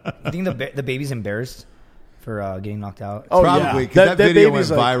 You think the baby's embarrassed for getting knocked out? Oh, Probably, yeah. 'cause that video baby's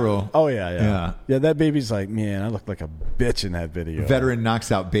went like- viral. Oh, yeah. Yeah. Yeah, that baby's like, man, I look like a bitch in that video. Veteran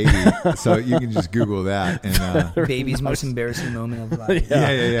knocks out baby. So you can just Google that. And Baby's most embarrassing moment of life.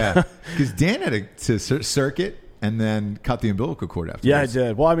 yeah. Because Dan had to circuit and then cut the umbilical cord afterwards. Yeah, I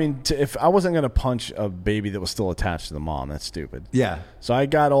did. Well, I mean, if I wasn't going to punch a baby that was still attached to the mom, that's stupid. Yeah. So I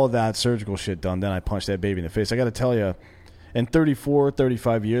got all that surgical shit done. Then I punched that baby in the face. I got to tell you, in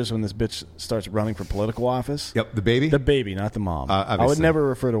 35 years, when this bitch starts running for political office, Yep. The baby. the baby, not the mom. I would obviously. never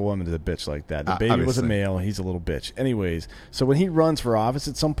refer to a woman as a bitch like that. The baby was a Obviously. male. He's a little bitch. Anyways, so when he runs for office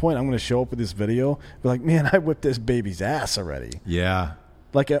at some point, I'm going to show up with this video. Be like, man, I whipped this baby's ass already. Yeah.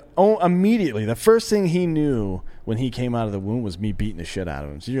 Like, immediately, the first thing he knew when he came out of the womb was me beating the shit out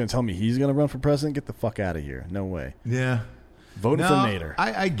of him. So you're going to tell me he's going to run for president? Get the fuck out of here. No way. Yeah. Voting for Nader.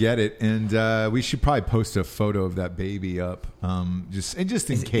 I get it, and we should probably post a photo of that baby up, just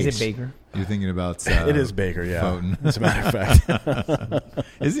in case. Is it Baker? You're thinking about. It is Baker, yeah. voting. As a matter of fact.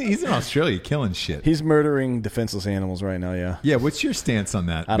 He's in Australia killing shit. He's murdering defenseless animals right now, yeah. Yeah. What's your stance on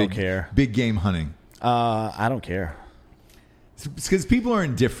that? I don't care. Big game hunting. I don't care. It's because people are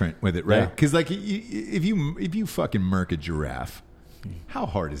indifferent with it, right? Yeah. Because like if you fucking murk a giraffe, how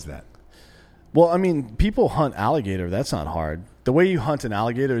hard is that? Well, I mean, people hunt alligator. That's not hard. The way you hunt an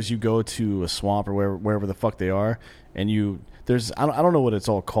alligator is you go to a swamp or wherever the fuck they are, and I don't know what it's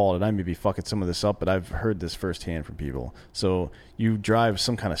all called, and I may be fucking some of this up, but I've heard this firsthand from people. So you drive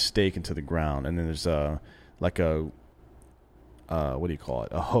some kind of stake into the ground, and then there's what do you call it?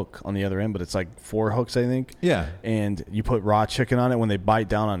 A hook on the other end, but it's like 4 hooks, I think. Yeah. And you put raw chicken on it. When they bite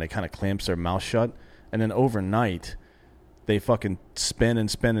down on it, it kind of clamps their mouth shut, and then overnight they fucking spin and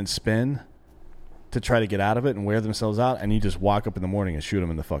spin and spin to try to get out of it and wear themselves out, and you just walk up in the morning and shoot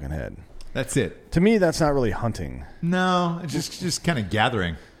them in the fucking head. That's it. To me, that's not really hunting. No, it's just kind of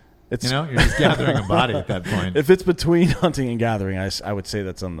gathering. It's, You're just gathering a body at that point. if it's between hunting and gathering, I would say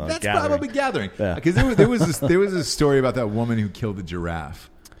that's on the That's gathering. probably gathering. Yeah. Because there was a story about that woman who killed the giraffe,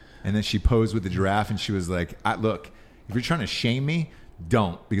 and then she posed with the giraffe, and she was like, "Look, if you're trying to shame me,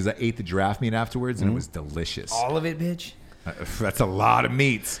 don't, because I ate the giraffe meat afterwards, and it was delicious. All of it, bitch. That's a lot of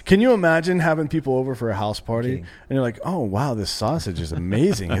meats." Can you imagine having people over for a house party and you're like, "Oh wow, this sausage is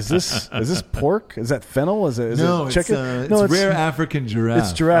amazing. Is this pork? Is that fennel? Is it chicken? It's rare African giraffe.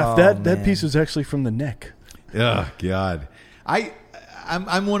 It's giraffe. Oh, that man. piece was actually from the neck." Oh God,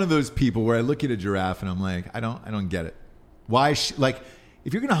 I'm one of those people where I look at a giraffe and I'm like, I don't get it. Why? Like,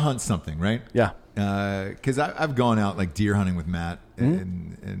 if you're gonna hunt something, right? Yeah. Because I've gone out like deer hunting with Matt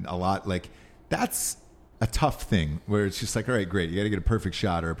and a lot. Like, that's a tough thing where it's just like, all right, great, you got to get a perfect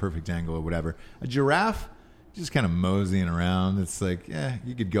shot or a perfect angle or whatever. A giraffe, just kind of moseying around. It's like,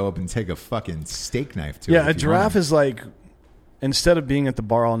 you could go up and take a fucking steak knife to it. Yeah, a giraffe is like, instead of being at the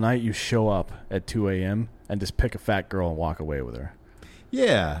bar all night, you show up at 2 a.m. and just pick a fat girl and walk away with her.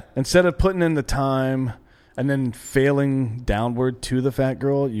 Yeah. Instead of putting in the time and then failing downward to the fat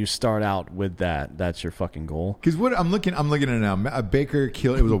girl, you start out with that. That's your fucking goal. Because what I'm looking at it now. A Baker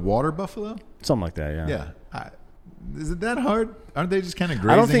killed. It was a water buffalo. Something like that, yeah. Yeah. Is it that hard? Aren't they just kind of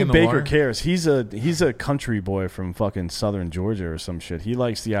grazing I don't think in the Baker water? cares. He's a country boy from fucking southern Georgia or some shit. He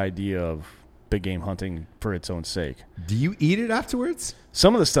likes the idea of big game hunting for its own sake. Do you eat it afterwards?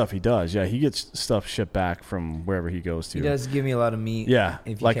 Some of the stuff he does, yeah. He gets stuff shipped back from wherever he goes to. He does give me a lot of meat. Yeah.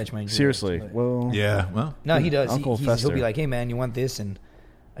 If you like, catch my drift, seriously. but- Well, Yeah. Well, No, he does. Uncle He'll Fester. be like, "Hey, man, you want this?" And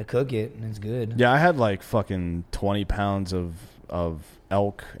I cook it, and it's good. yeah, I had like fucking 20 pounds of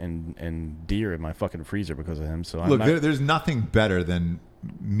elk and deer in my fucking freezer because of him. So look, there's nothing better than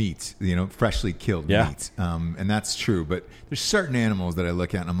meat, freshly killed meat. And that's true. But there's certain animals that I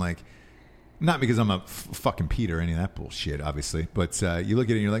look at and I'm like, not because I'm a fucking Pete or any of that bullshit, obviously. But you look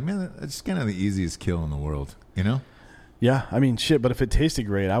at it and you're like, man, that's kind of the easiest kill in the world, Yeah, I mean, shit. But if it tasted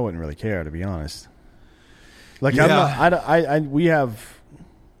great, I wouldn't really care, to be honest. Like, Yeah.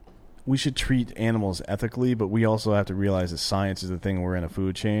 we should treat animals ethically, but we also have to realize that science is the thing. We're in a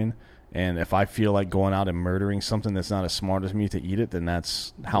food chain, and if I feel like going out and murdering something that's not as smart as me to eat it, then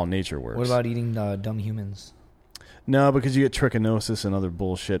that's how nature works. What about eating dumb humans? No, because you get trichinosis and other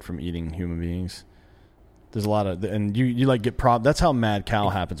bullshit from eating human beings. There's a lot of, and you like get that's how mad cow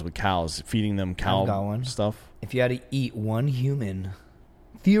happens with cows, feeding them cow stuff. If you had to eat one human,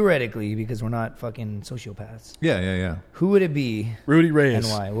 theoretically, because we're not fucking sociopaths. Yeah. Who would it be? Rudy Reyes.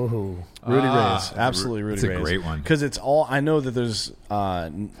 And why? Woohoo. Rudy Reyes. Absolutely Rudy Reyes. It's a great one. Because it's all, I know that there's...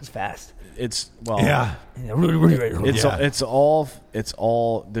 it's fast. It's, well... Yeah. Rudy Reyes. It's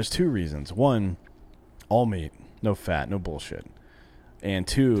all... There's two reasons. One, all meat. No fat. No bullshit. And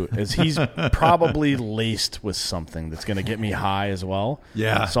two, is he's probably laced with something that's going to get me high as well.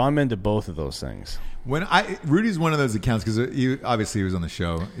 Yeah. So I'm into both of those things. Rudy's one of those accounts because obviously he was on the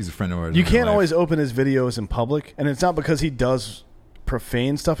show. He's a friend of ours. You can't always open his videos in public, and it's not because he does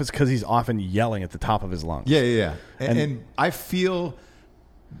profane stuff. It's because he's often yelling at the top of his lungs. Yeah. And I feel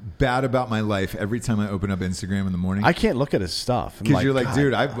bad about my life every time I open up Instagram in the morning. I can't look at his stuff Because you're like, God.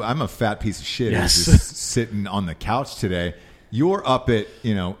 dude, I'm a fat piece of shit Yes. who's just sitting on the couch today. You're up at,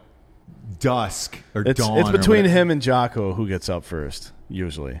 dusk or dawn. It's between or him and Jocko who gets up first,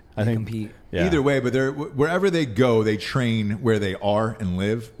 usually. I think compete. Yeah. Either way, but wherever they go, they train where they are and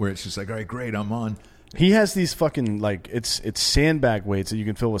live, where it's just like, all right, great, I'm on. He has these fucking, like, it's sandbag weights that you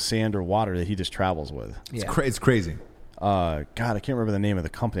can fill with sand or water that he just travels with. Yeah. It's crazy. God, I can't remember the name of the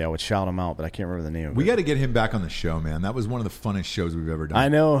company. I would shout him out, but I can't remember the name of it. We got to get him back on the show, man. That was one of the funnest shows we've ever done. I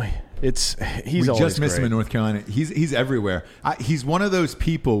know. He's we always just missed great. him in North Carolina. He's everywhere. He's one of those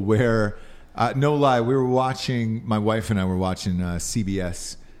people where, no lie, my wife and I were watching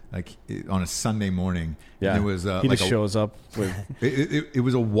CBS like on a Sunday morning. Yeah, and it was he just shows up with. It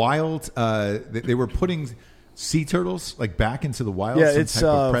was a wild. They were putting sea turtles like back into the wild. Yeah, some it's type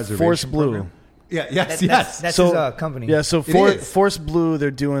of preservation Force Blue. program. Yeah, yes. That's his company. Yeah, so is. Force Blue, they're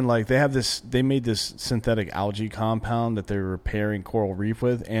doing like they made this synthetic algae compound that they're repairing coral reef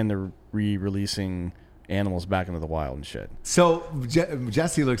with, and they're re-releasing animals back into the wild and shit. So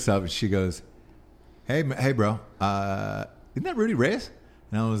Jessie looks up and she goes, "Hey, bro, isn't that Rudy Reyes?"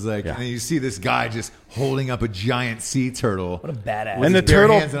 And I was like, Yeah. and then you see this guy just holding up a giant sea turtle. What a badass. With And the his bare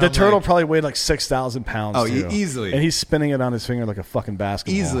turtle, hands, and the I'm turtle like, probably weighed like 6,000 pounds. Oh, too. easily. And he's spinning it on his finger like a fucking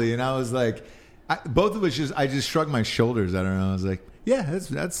basketball. easily. And I was like, both of us I just shrugged my shoulders at her, and I was like, yeah, that's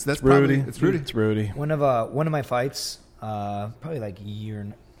Rudy. probably, it's Rudy. It's Rudy. One of my fights, probably like a year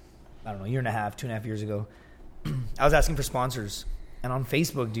and a half, 2.5 years ago, I was asking for sponsors, and on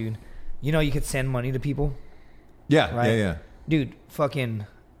Facebook, dude, you could send money to people, Yeah, right? yeah. Dude, fucking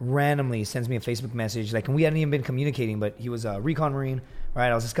randomly sends me a Facebook message, like, and we hadn't even been communicating, but he was a recon Marine, right?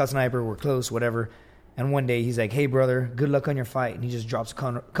 I was a scout sniper, we're close, whatever. And one day he's like, "Hey brother, good luck on your fight," and he just drops a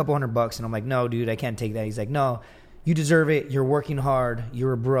couple $100, and I'm like, "No, dude, I can't take that." He's like, "No, you deserve it. You're working hard.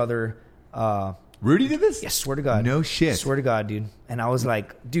 You're a brother." Rudy did this? Yeah, swear to God. No shit. Swear to God, dude. And I was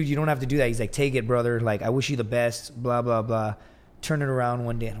like, "Dude, you don't have to do that." He's like, "Take it, brother. Like, I wish you the best, blah, blah, blah." Turn it around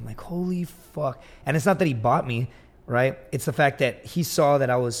one day. And I'm like, holy fuck. And it's not that he bought me, right? It's the fact that he saw that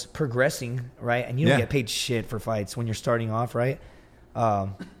I was progressing, right? And you don't get paid shit for fights when you're starting off, right?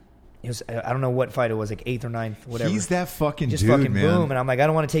 It was, I don't know what fight it was, like 8th or 9th, whatever. He's that fucking just dude, fucking man. boom. And I'm like, I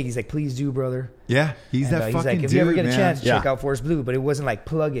don't want to take it. He's like, "Please do, brother." Yeah, he's And, that he's fucking like, dude, if you ever get a man. chance, check out Force Blue. But it wasn't like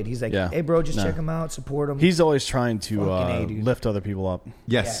plug it. He's like, Yeah. "Hey, bro, just No. check him out, support him." He's always trying to Fucking A, dude. lift other people up.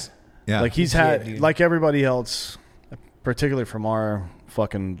 Yes. Yeah. Like he's Legit, had, dude. like everybody else, particularly from our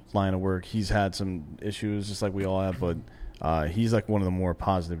fucking line of work, he's had some issues just like we all have, but he's like one of the more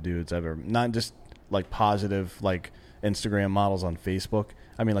positive dudes ever. Not just like positive like Instagram models on Facebook.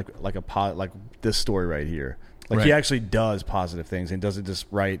 I mean like this story right here. Like Right. he actually does positive things and doesn't just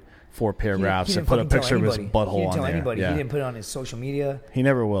write 4 He paragraphs didn't and put a fucking tell picture of his anybody. butthole He didn't on tell there. anybody. Yeah. He didn't put it on his social media. He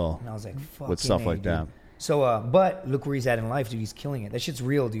never will. And I was like, fucking With stuff A, like dude. that. So, but look where he's at in life, dude. He's killing it. That shit's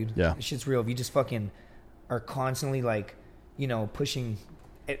real, dude. Yeah. That shit's real. If you just fucking are constantly like, pushing.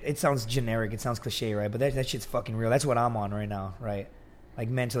 It sounds generic. It sounds cliche, right? But that shit's fucking real. That's what I'm on right now, right? Like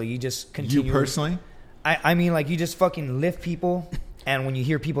mentally, you just continue. You personally? I mean, like you just fucking lift people. And when you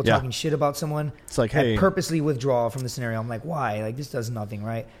hear people Yeah. talking shit about someone, It's like, I hey. purposely withdraw from the scenario. I'm like, why? Like, this does nothing,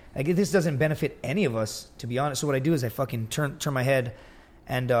 right? Like, this doesn't benefit any of us, to be honest. So what I do is I fucking turn my head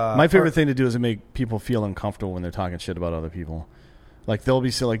and... My favorite thing to do is to make people feel uncomfortable when they're talking shit about other people. Like, they'll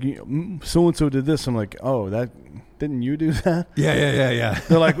be so like, so-and-so did this. I'm like, oh, didn't you do that? Yeah.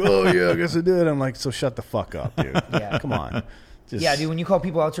 They're like, oh, yeah, I guess I did. I'm like, so shut the fuck up, dude. Yeah. Come on. Just, Yeah, dude, when you call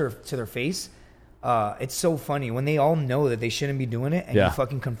people out to their face, it's so funny when they all know that they shouldn't be doing it, and you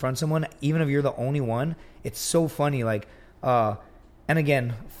fucking confront someone, even if you're the only one. It's so funny. Like, and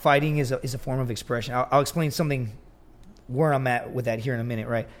again, fighting is a form of expression. I'll explain something where I'm at with that here in a minute,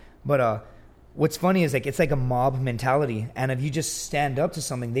 right? But what's funny is like it's like a mob mentality, and if you just stand up to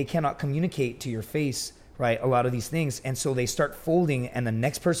something, they cannot communicate to your face, right? A lot of these things, and so they start folding, and the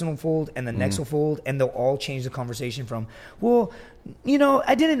next person will fold, and the next will fold, and they'll all change the conversation from, well, you know,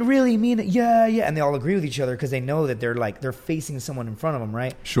 I didn't really mean it, yeah, and they all agree with each other because they know that they're facing someone in front of them,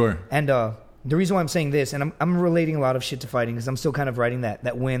 right? Sure. And the reason why I'm saying this, and I'm relating a lot of shit to fighting because I'm still kind of riding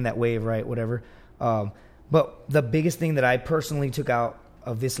that wind, that wave, right? Whatever. But the biggest thing that I personally took out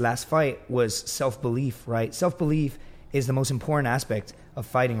of this last fight was self-belief, right? Self-belief is the most important aspect of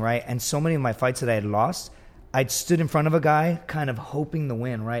fighting, right? And so many of my fights that I had lost, I'd stood in front of a guy kind of hoping to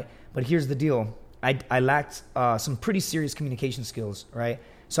win, right? But here's the deal. I lacked some pretty serious communication skills, right?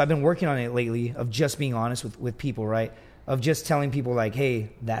 So I've been working on it lately of just being honest with people, right? Of just telling people like, hey,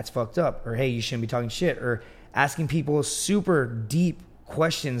 that's fucked up, or hey, you shouldn't be talking shit, or asking people super deep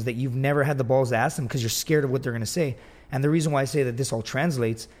questions that you've never had the balls to ask them because you're scared of what they're going to say. And the reason why I say that this all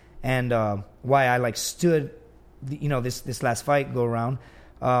translates and why I like stood, this last fight go around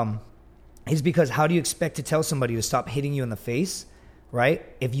is because how do you expect to tell somebody to stop hitting you in the face, right?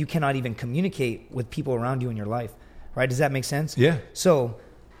 If you cannot even communicate with people around you in your life, right? Does that make sense? Yeah. So,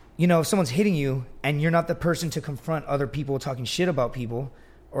 if someone's hitting you and you're not the person to confront other people talking shit about people,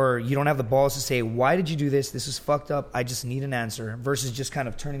 or you don't have the balls to say, why did you do this? This is fucked up. I just need an answer, versus just kind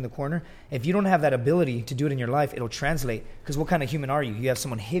of turning the corner. If you don't have that ability to do it in your life, it'll translate. Because what kind of human are you? You have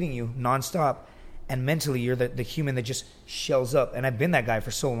someone hitting you nonstop, and mentally you're the human that just shells up. And I've been that guy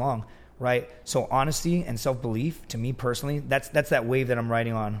for so long, right? So honesty and self-belief, to me personally, that's that wave that I'm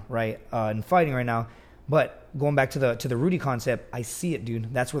riding on, right? And fighting right now. But going back to the Rudy concept, I see it,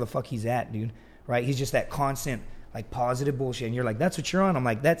 dude. That's where the fuck he's at, dude, right? He's just that constant, like, positive bullshit, and you're like, that's what you're on. I'm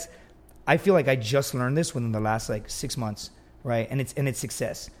like, I feel like I just learned this within the last like 6 months, right? And it's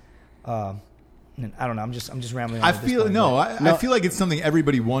success. And I don't know. I'm just rambling. I feel like it's something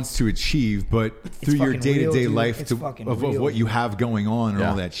everybody wants to achieve, but through your day-to-day life of what you have going on and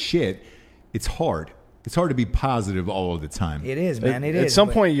all that shit, it's hard. It's hard to be positive all of the time. It is, man. It is. At some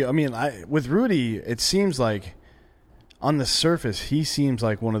point, with Rudy, it seems like on the surface, he seems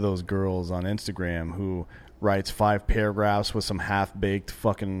like one of those girls on Instagram who writes 5 paragraphs with some half-baked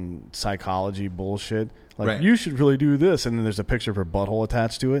fucking psychology bullshit. Like, right. You should really do this. And then there's a picture of her butthole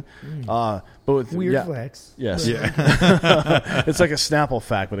attached to it. But with, weird flex. Yes. Yeah. It's like a Snapple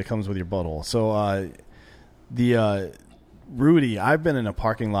fact, but it comes with your butthole. So Rudy, I've been in a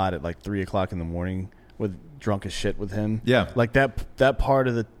parking lot at like 3 o'clock in the morning with drunk as shit with him. Yeah. Like that part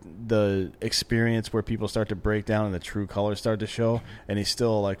of the experience where people start to break down and the true colors start to show, and he's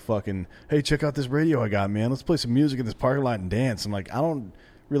still like fucking, hey, check out this radio I got, man. Let's play some music in this parking lot and dance. I'm like, I don't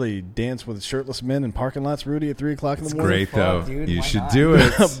really dance with shirtless men in parking lots, Rudy, at 3 o'clock in the morning. It's great, though. Dude, you should do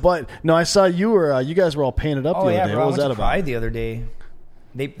it. But no, I saw you guys were all painted up the other day. Bro, what was that about? Pride the other day.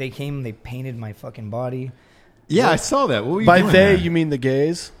 They came, they painted my fucking body. Yeah, I saw that. What were you By doing they, there? you mean the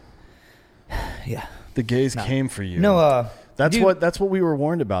gays? Yeah. The gays came for you. No, that's dude, what we were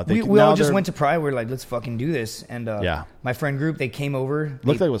warned about. We all just went to Pride. We were like, let's fucking do this. And my friend group, they came over.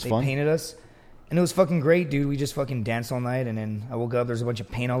 Looked like it was fun. They painted us. And it was fucking great, dude. We just fucking danced all night. And then I woke up. There's a bunch of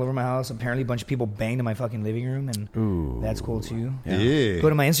paint all over my house. Apparently, a bunch of people banged in my fucking living room. And that's cool, too. Yeah. Go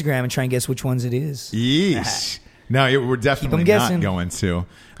to my Instagram and try and guess which ones it is. Yeesh. No, we're definitely not going to.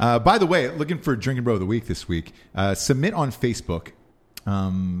 By the way, looking for Drinking Bro of the Week this week. Submit on Facebook.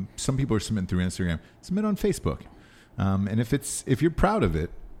 Some people are submitting through Instagram. Submit on Facebook. And if you're proud of it,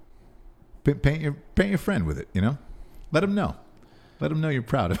 paint your friend with it. Let them know. Let them know you're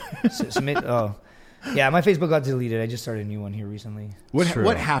proud of it. Submit. Yeah, my Facebook got deleted. I just started a new one here recently.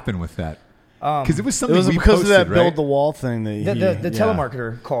 What happened with that? Because it was something because posted, of that right? build the wall thing. The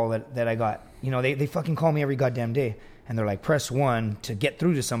telemarketer call that I got. They fucking call me every goddamn day. And they're like, press 1 to get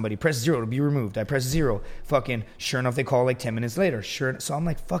through to somebody. Press 0 to be removed. I press 0. Fucking sure enough, they call like 10 minutes later. Sure. So I'm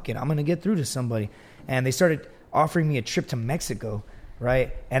like, fuck it. I'm going to get through to somebody. And they started offering me a trip to Mexico.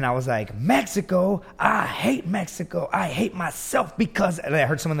 Right? And I was like, Mexico? I hate Mexico. I hate myself because... And I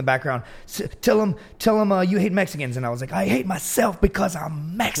heard someone in the background, tell them you hate Mexicans. And I was like, I hate myself because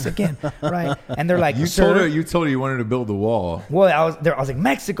I'm Mexican. Right? And they're like, you told her you wanted to build the wall. Well, I was like,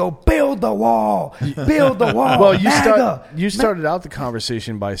 Mexico, build the wall. Build the wall. Well, you started out the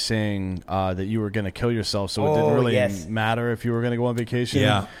conversation by saying that you were going to kill yourself, so it didn't really matter if you were going to go on vacation.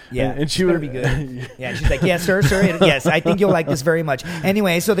 Yeah. Yeah. And she would be good. Yeah. She's like, yes, sir. Yes, I think you'll like this very much.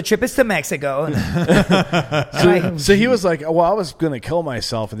 Anyway, so the trip is to Mexico. So he was like, well, I was going to kill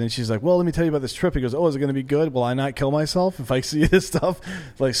myself. And then she's like, well, let me tell you about this trip. He goes, oh, is it going to be good? Will I not kill myself if I see this stuff?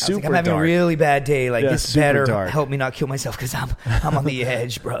 Like, super I'm having dark. a really bad day. Like, Yeah, this super better dark. help me not kill myself because I'm on the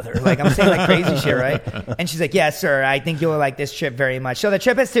edge, brother. Like, I'm saying like crazy shit, right? And she's like, yes, sir. I think you'll like this trip very much. So the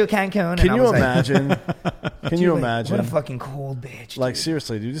trip is to Cancun. Can and you I was imagine? Can you like, imagine? What a fucking cold bitch. Like, dude.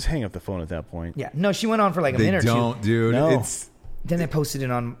 seriously, dude, just hang up the phone at that point. Yeah. No, she went on for like a They minute or two. don't, dude. No. It's Then I posted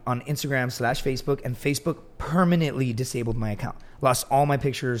it on Instagram/Facebook, and Facebook permanently disabled my account. Lost all my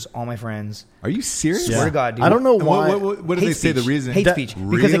pictures, all my friends. Are you serious? Swear to God, dude. I don't know And why. what did they Hate say? The speech. reason? Hate speech.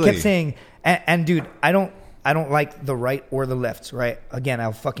 Because it Really? kept saying, and dude, I don't like the right or the left, right? Again,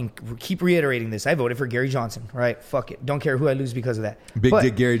 I'll fucking keep reiterating this. I voted for Gary Johnson, right? Fuck it. Don't care who I lose because of that. Big But-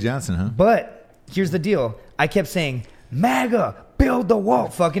 Dick Gary Johnson, huh? But here's the deal. I kept saying, MAGA, build the wall.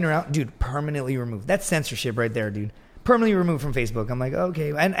 Fucking around. Dude, permanently removed. That's censorship right there, dude. Permanently removed from Facebook. I'm like, okay.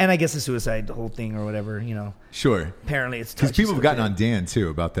 And I guess the suicide whole thing or whatever, you know. Sure. Apparently it's Because touchy people have gotten on subject. Dan, too,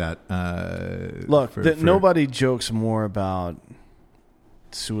 about that. Look, for- nobody jokes more about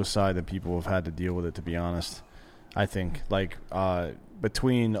suicide than people have had to deal with it, to be honest. I think, like,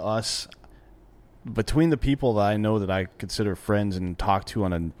 between us, between the people that I know that I consider friends and talk to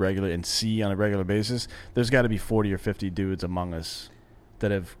on a regular and see on a regular basis, there's got to be 40 or 50 dudes among us that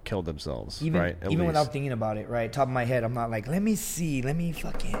have killed themselves, Even, right? At even least. without thinking about it, right? Top of my head, I'm not like, let me see, let me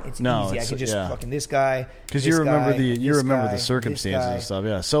fucking. It's No, easy. I it's- can just yeah. fucking this guy. Because this you remember guy, the this circumstances guy. and stuff,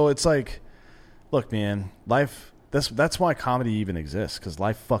 yeah. So it's like, look, man, life. That's why comedy even exists, because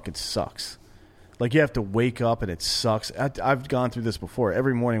life fucking sucks. Like, you have to wake up and it sucks. I've gone through this before.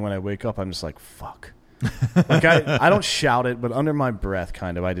 Every morning when I wake up, I'm just like, fuck. Like, I don't shout it, but under my breath,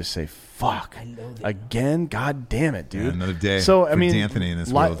 kind of, I just say, fuck. I loathe it. Again? God damn it, dude. Yeah, another day So, I for mean, D'Anthony in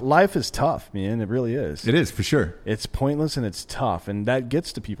this world. life is tough, man. It really is. It is, for sure. It's pointless and it's tough, and that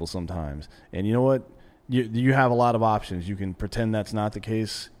gets to people sometimes. And you know what? You have a lot of options. You can pretend that's not the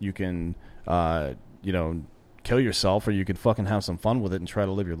case. You can, kill yourself, or you can fucking have some fun with it and try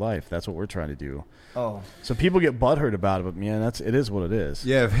to live your life. That's what we're trying to do. Oh, So people get butthurt about it, but man, it is what it is.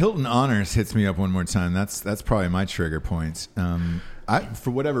 Yeah, if Hilton Honors hits me up one more time, that's probably my trigger point.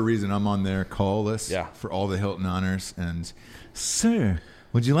 For whatever reason, I'm on their call list Yeah. for all the Hilton Honors. And, sir,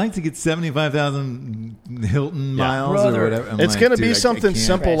 would you like to get 75,000 Hilton miles Brother. or whatever? I'm It's like, going to dude, be I something can't.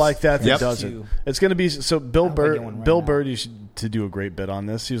 simple like that Yep. does it. It's going to be so. Bill hope I get one right Bill now. Bird used to do a great bit on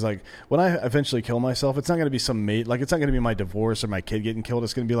this. He was like, when I eventually kill myself, it's not going to be some mate. Like, it's not going to be my divorce or my kid getting killed.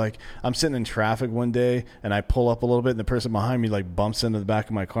 It's going to be like, I'm sitting in traffic one day and I pull up a little bit and the person behind me like bumps into the back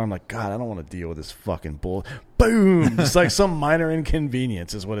of my car. I'm like, God, I don't want to deal with this fucking bull. Boom! It's like some minor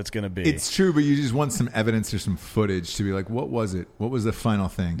inconvenience is what it's going to be. It's true, but you just want some evidence or some footage to be like, what was it? What was the final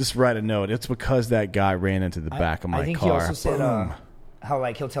thing? Just write a note. It's because that guy ran into the back of my I think car. he also said Boom. how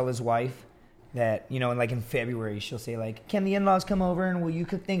like he'll tell his wife that, you know, like in February she'll say like, can the in-laws come over and will you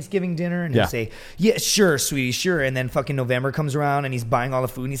cook Thanksgiving dinner? And Yeah. he'll say, yeah, sure, sweetie, sure. And then fucking November comes around and he's buying all the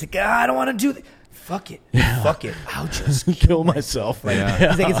food and he's like, I don't want to do that. Fuck it. Fuck it. I'll just kill myself. Like, Yeah.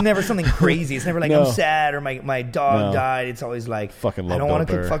 He's like, it's never something crazy. It's never like, No. I'm sad or my dog No. died. It's always like, Fucking I love don't want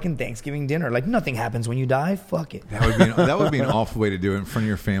to Bill cook Burr. fucking Thanksgiving dinner. Like, nothing happens when you die. Fuck it. That would be an awful way to do it in front of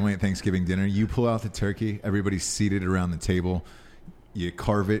your family at Thanksgiving dinner. You pull out the turkey, everybody's seated around the table, you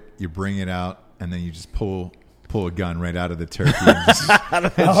carve it, you bring it out, and then you just pull a gun right out of the turkey and just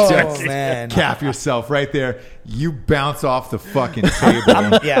Oh, man. cap yourself right there. You bounce off the fucking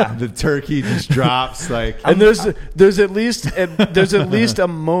table. Yeah. The turkey just drops like. And there's at least a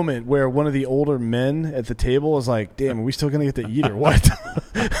moment where one of the older men at the table is like, "Damn, are we still gonna get to eat or what?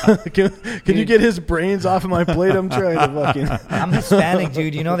 can you get his brains off of my plate? I'm trying to fucking." I'm Hispanic,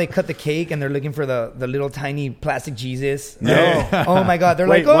 dude. You know they cut the cake and they're looking for the little tiny plastic Jesus. No. Oh my God. They're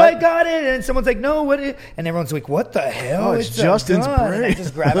Wait, like, oh, what? I got it. And someo's like, no, what? And everyone's like, what the hell? Oh, it's a Justin's gun. And I brain.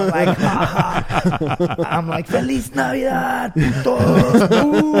 just grab it like, ha, ha. I'm like, Feliz Navidad. putos.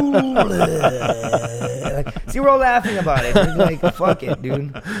 Ooh. Like, see, we're all laughing about it. We're like, fuck it,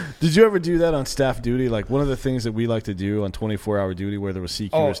 dude. Did you ever do that on staff duty? Like, one of the things that we like to do on 24-hour duty, where there was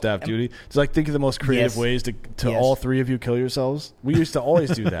CQ or staff duty, is like think of the most creative Yes. ways to Yes. all three of you kill yourselves. We used to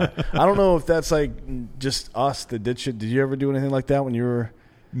always do that. I don't know if that's like just us that did shit. Did you ever do anything like that when you were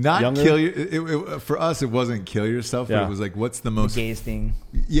Not younger? kill you. For us, it wasn't kill yourself, but Yeah. it was like, what's the The most gayest thing.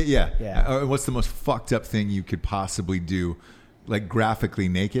 Yeah. What's the most fucked up thing you could possibly do, like graphically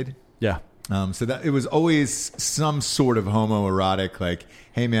naked? Yeah. So that it was always some sort of homoerotic, like,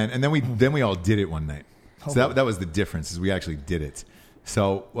 hey man, and then we all did it one night. So that was the difference, is we actually did it.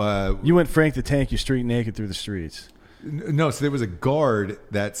 So You went Frank the Tank, you street naked through the streets. No, so there was a guard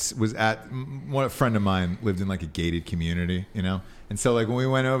that was at one. A friend of mine lived in like a gated community, you know, and so like when we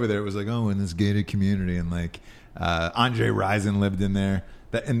went over there, it was like, oh, in this gated community, and like Andre Rison lived in there.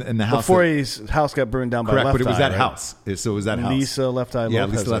 That in the house before his house got burned down by correct, Left but it was Eye, that right? house. So it was that house. Lisa Left Eye Lopez. Yeah,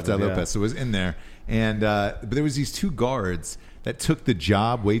 Lisa Left Eye yeah. Lopez. So it was in there, and but there was these two guards that took the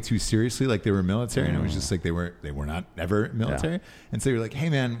job way too seriously, like they were military, and it was just like they were not ever military. Yeah. And so you're like, hey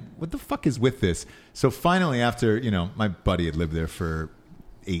man, what the fuck is with this? So finally, after, you know, my buddy had lived there for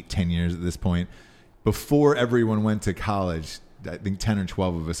 8-10 years at this point, before everyone went to college, I think 10 or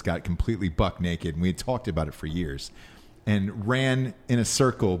 12 of us got completely buck naked, and we had talked about it for years and ran in a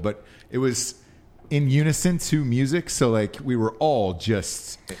circle, but it was in unison to music. So like we were all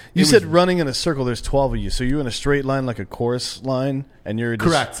just, You said running in a circle. There's 12 of you, so you're in a straight line like a chorus line, and you're just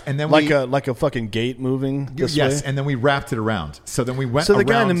correct. And then like a fucking gate moving this yes, way. and then we wrapped it around. So then we went. So the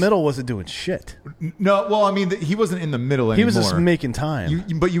guy in the around- middle wasn't doing shit. No, well, I mean, he wasn't in the middle anymore. He was just making time.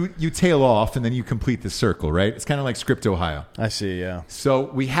 But you tail off and then you complete the circle, right? It's kind of like Script Ohio. I see. Yeah. So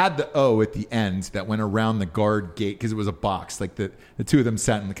we had the O at the end that went around the guard gate because it was a box. Like the two of them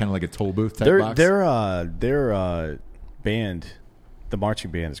sat in the kind of like a toll booth type box. Their band, the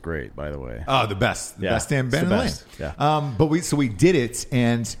marching band, is great. By the way. Oh, the best damn it's band the in the best. lane. Yeah. But we did it,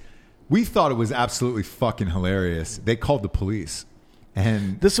 and we thought it was absolutely fucking hilarious. They called the police,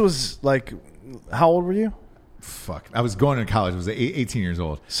 and This was like, how old were you? fuck, I was going to college. I was 18 years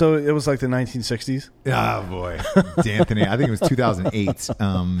old. So it was like the 1960s. Oh boy, D'Anthony. I think it was 2008. If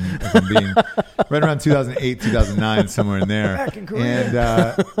I'm being right around 2008, 2009, somewhere in there. Back in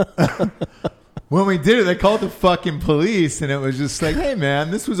Korea. And when we did it, they called the fucking police, and it was just like, hey man,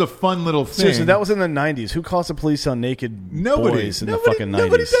 this was a fun little thing. Seriously, that was in the 90s. Who calls the police on naked boys in the fucking 90s?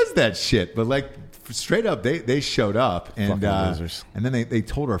 Nobody does that shit. But like straight up, they showed up, and Fucking losers. and then they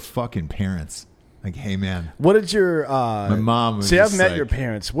told our fucking parents, like, hey man, What did your my mom was see? I've just met like- your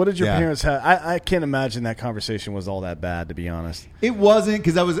parents. What did your Yeah. parents have? I can't imagine that conversation was all that bad, to be honest. it wasn't,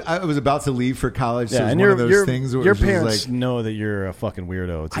 because I was about to leave for college. So it was and one of those things where it your was just parents like, know that you're a fucking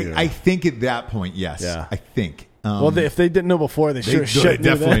weirdo too. I think at that point, yes. Yeah. I think. well, if they didn't know before, they sure They should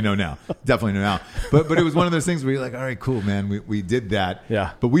definitely know now. Definitely know now. But it was one of those things where you're like, all right, cool, man. We did that.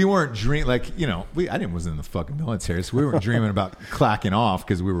 Yeah. But we weren't dreaming, like, you know, wasn't in the fucking military, so we weren't dreaming about clacking off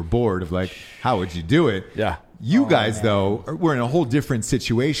because we were bored of like, how would you do it? Yeah. You guys, though, we're in a whole different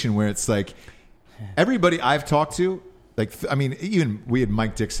situation where it's like everybody I've talked to, like, I mean, even we had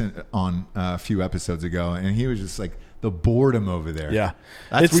Mike Dixon on a few episodes ago, and he was just like, the boredom over there. Yeah.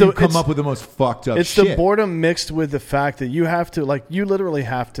 That's It's where you the- come it's- up with the most fucked up It's shit. the boredom mixed with the fact that you have to, like, you literally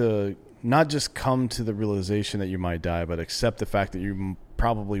have to not just come to the realization that you might die, but accept the fact that you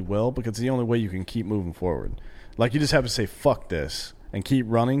probably will, because it's the only way you can keep moving forward. Like, you just have to say, fuck this, and keep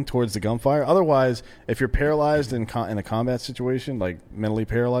running towards the gunfire. Otherwise, if you're paralyzed in a combat situation, like mentally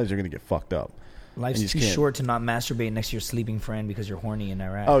paralyzed, you're going to get fucked up. And you Life's just too can't. short to not masturbate next to your sleeping friend because you're horny in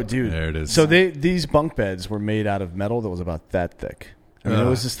Iraq. Oh, dude. There it is. So these bunk beds were made out of metal that was about that thick. I mean, it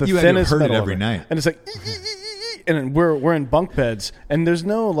was just the You had to have thinnest heard it metal every ever. night. And it's like, and then we're in bunk beds, and there's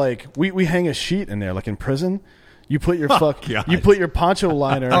no like we hang a sheet in there like in prison. You put your God. you put your poncho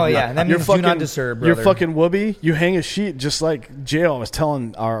liner. Oh, yeah, that your means do not disturb, Your brother. fucking whoopee. You hang a sheet just like jail. I was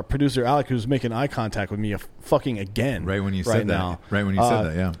telling our producer Alec, who's making eye contact with me, fucking again. Right when you said that. now. Right when you said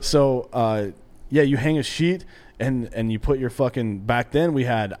that, yeah. So yeah, you hang a sheet and you put your fucking. Back then we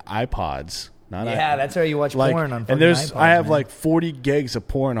had iPods. Not yeah, that's how you watch like, porn on fucking and there's iPods, I have man. like 40 gigs of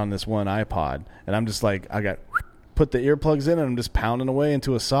porn on this one iPod, and I'm just like I got put the earplugs in and I'm just pounding away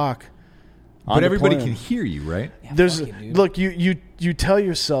into a sock. But everybody can hear you, right? Yeah, There's fuck it, dude. look, you tell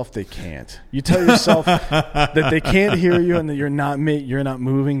yourself they can't. You tell yourself that they can't hear you and that you're not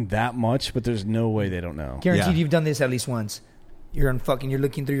moving that much, but there's no way they don't know. Guaranteed Yeah. you've done this at least once. You're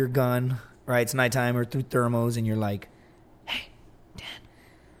looking through your gun, right? It's nighttime, or through thermos, and you're like, "Hey, Dad,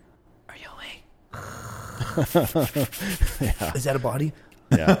 are you awake?" Is that a body?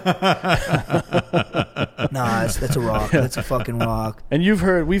 Yeah. Nah, that's a rock. That's a fucking rock. And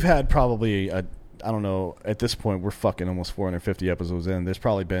we've had probably I don't know, at this point we're fucking almost 450 episodes in. There's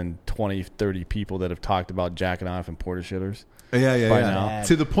probably been 20, 30 people that have talked about jacking off and porta shitters. Yeah. By now.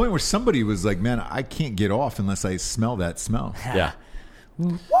 To the point where somebody was like, man, I can't get off unless I smell that smell. Yeah.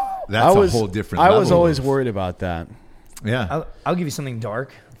 That's a whole different I level. was always of- worried about that. Yeah. I'll give you something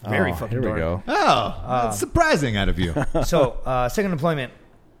dark. Very Oh, fucking here we dark. go. Oh, that's surprising out of you. So, second deployment,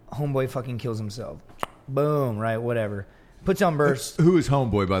 homeboy fucking kills himself. Boom, right, whatever. Puts on burst. Who is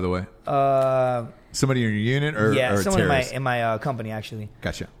homeboy, by the way? Somebody in your unit or Yeah, or someone terrorist? in my company, actually.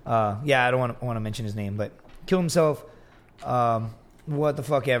 Gotcha. Yeah, I don't want to mention his name, but killed himself. what the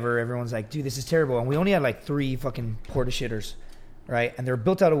fuck ever. Everyone's like, dude, this is terrible. And we only had like 3 fucking porta-shitters, right? And they're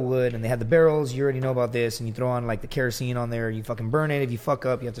built out of wood, and they had the barrels. You already know about this. And you throw on like the kerosene on there. You fucking burn it. If you fuck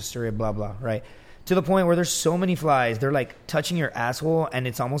up, you have to stir it, blah, blah, right? To the point where there's so many flies. They're like touching your asshole, and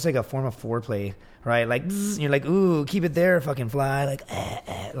it's almost like a form of foreplay, right? Like, bzz, and you're like, ooh, keep it there, fucking fly. Like,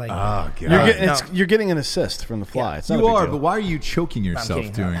 like. Oh, God. You're getting an assist from the fly. Yeah. It's not You a big are, deal. but why are you choking yourself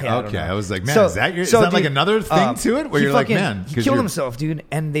kidding. doing it? Yeah, I don't Okay, know. I was like, man, So- is that so, like dude, another thing to it? Where he you're like, fucking- man, he 'cause killed you're- himself, dude,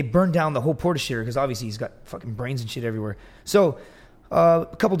 and they burned down the whole porta shitter because obviously he's got fucking brains and shit everywhere. So a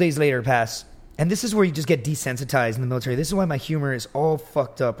couple days later pass, and this is where you just get desensitized in the military. This is why my humor is all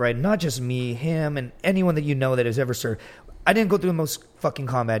fucked up, right? Not just me, him, and anyone that you know that has ever served. I didn't go through the most fucking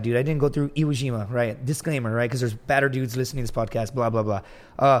combat, dude. I didn't go through Iwo Jima, right? Disclaimer, right? Because there's badder dudes listening to this podcast, blah, blah,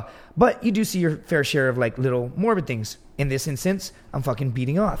 blah. But you do see your fair share of like little morbid things. In this instance, I'm fucking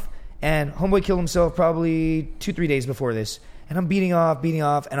beating off. And homeboy killed himself probably 2-3 days before this. And I'm beating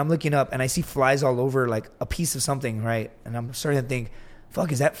off, and I'm looking up, and I see flies all over like a piece of something, right? And I'm starting to think,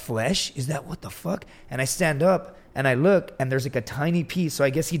 fuck, is that flesh? Is that what the fuck? And I stand up, and I look, and there's like a tiny piece. So I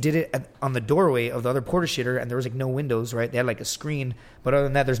guess he did it on the doorway of the other porta shitter, and there was like no windows, right? They had like a screen, but other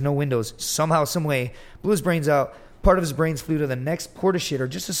than that, there's no windows. Somehow, some way, blew his brains out. Part of his brains flew to the next porta shitter,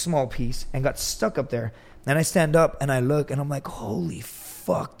 just a small piece, and got stuck up there. And I stand up, and I look, and I'm like, holy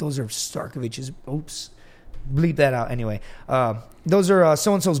fuck, those are Starkovich's. Oops. Bleep that out. Anyway, those are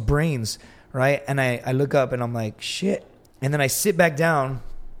so-and-so's brains, right? And I look up, and I'm like, shit. And then I sit back down,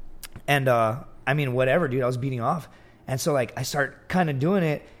 and I mean, whatever, dude. I was beating off. And so, like, I start kind of doing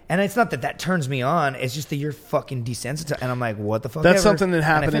it. And it's not that turns me on. It's just that you're fucking desensitized. And I'm like, what the fuck That's ever. something that And I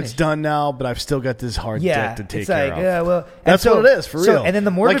happened. It's finish. done now, but I've still got this hard dick to take it's care like, of. yeah, well. That's what it is, for real. And then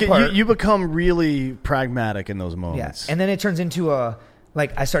the morbid like, part. You become really pragmatic in those moments. Yeah. And then it turns into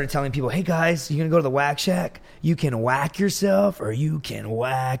like I started telling people, hey guys, you're going to go to the whack shack. You can whack yourself or you can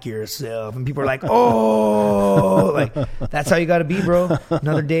whack yourself. And people are like, oh, like that's how you got to be, bro.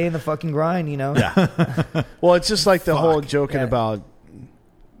 Another day in the fucking grind, you know? Yeah. Well, it's just like the whole joking Yeah. about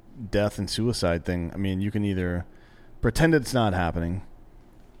death and suicide thing. I mean, you can either pretend it's not happening.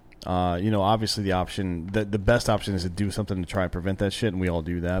 Obviously the option, the best option is to do something to try and prevent that shit, and we all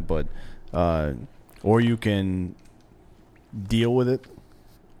do that. But, or you can deal with it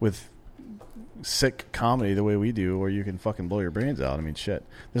with sick comedy the way we do, or you can fucking blow your brains out. I mean, shit.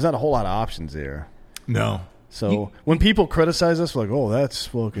 There's not a whole lot of options there. No. So when people criticize us, we're like, oh, that's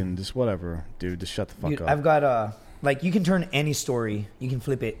fucking just whatever, dude. Just shut the fuck Dude, up. I've got like you can turn any story, you can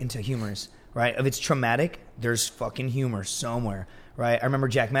flip it into humorous, right? If it's traumatic, there's fucking humor somewhere, right? I remember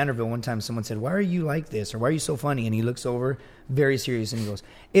Jack Manderville one time. Someone said, "Why are you like this?" or "Why are you so funny?" And he looks over, very serious, and he goes,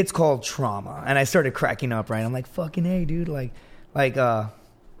 "It's called trauma." And I started cracking up, right? I'm like, "Fucking hey, dude!" Like,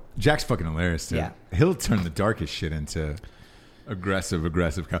 Jack's fucking hilarious, dude. Yeah. He'll turn the darkest shit into aggressive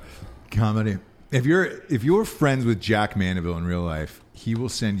comedy. If you're friends with Jack Mandeville in real life, he will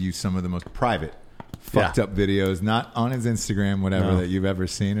send you some of the most private, fucked up videos, not on his Instagram, whatever, that you've ever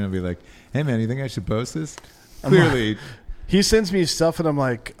seen. And he'll be like, hey, man, you think I should post this? Clearly. He sends me stuff, and I'm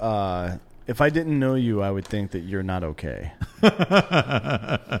like, if I didn't know you, I would think that you're not okay.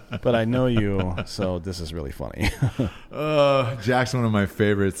 But I know you, so this is really funny. Jack's one of my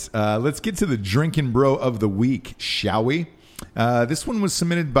favorites. Let's get to the Drinkin' Bro of the Week, shall we? This one was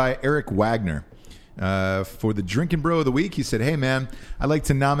submitted by Eric Wagner. For the Drinkin' Bro of the Week, he said, hey, man, I'd like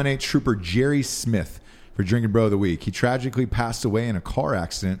to nominate Trooper Jerry Smith for Drinkin' Bro of the Week. He tragically passed away in a car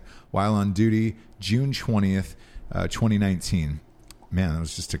accident while on duty June 20th, 2019. Man, that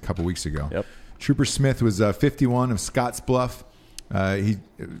was just a couple weeks ago. Yep. Trooper Smith was 51 of Scottsbluff,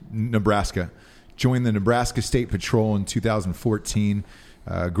 Nebraska. Joined the Nebraska State Patrol in 2014,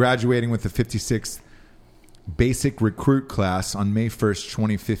 graduating with the 56th Basic Recruit class on May 1st,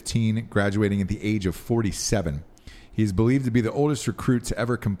 2015, graduating at the age of 47. He is believed to be the oldest recruit to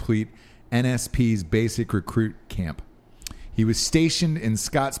ever complete NSP's Basic Recruit Camp. He was stationed in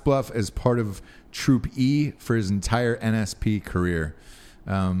Scottsbluff as part of Troop E for his entire NSP career.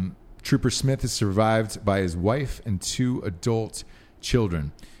 Trooper Smith is survived by his wife and 2 adult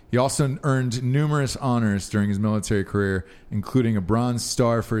children. He also earned numerous honors during his military career, including a Bronze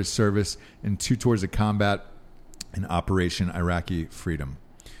Star for his service and 2 tours of combat in Operation Iraqi Freedom.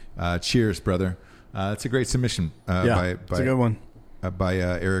 Cheers, brother. That's a great submission. It's a good one. By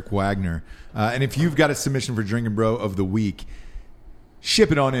Eric Wagner. And if you've got a submission for Drinkin' Bro of the Week,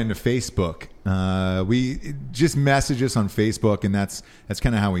 ship it on into Facebook. We just message us on Facebook, and that's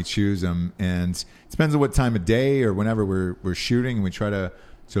kind of how we choose them. And it depends on what time of day or whenever we're shooting, and we try to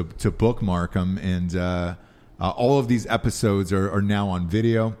bookmark them. And all of these episodes are now on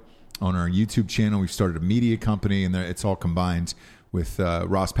video on our YouTube channel. We've started a media company, and it's all combined with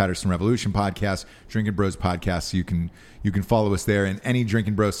Ross Patterson Revolution podcast, Drinking Bros podcast. You can follow us there, and any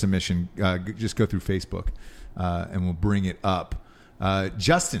Drinking Bros submission, just go through Facebook, and we'll bring it up.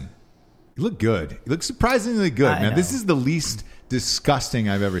 Justin, you look good. You look surprisingly good, man. know. This is the least disgusting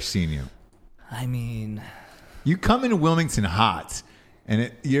I've ever seen you. I mean, You come into Wilmington hot,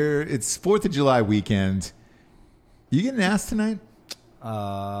 and it's 4th of July weekend. You getting ass tonight?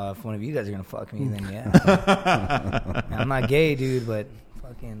 if one of you guys are gonna fuck me, then yeah. I'm not gay, dude, but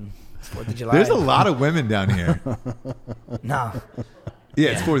fucking it's 4th of July. There's a lot of women down here. No.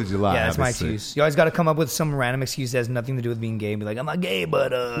 Yeah, it's 4th of July. Yeah, that's my obviously. excuse. You always got to come up with some random excuse that has nothing to do with being gay and be like, I'm not gay,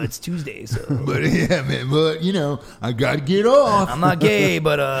 but it's Tuesday, so. But yeah, man, but you know, I gotta get off. I'm not gay,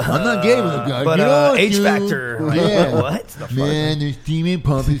 but I'm not gay, but I gotta but get off, H dude. Factor. Like, Yeah. what? The fuck? Man, there's steaming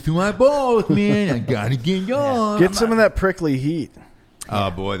pumping through my balls, man. I gotta get off. Get some of that prickly heat. Oh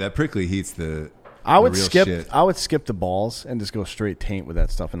boy, that prickly heat's the I would real skip. shit. I would skip the balls and just go straight taint with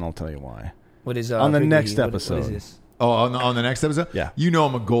that stuff, and I'll tell you why. What is On the Freaky next Heat? What episode. is this? Oh, on the next episode? Yeah. You know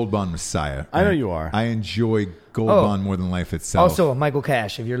I'm a Gold Bond messiah. I know right? you are. I enjoy Gold Oh. Bond more than life itself. Also, Michael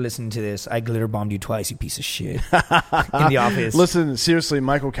Cash, if you're listening to this, I glitter bombed you twice, you piece of shit. In the office. Listen, seriously,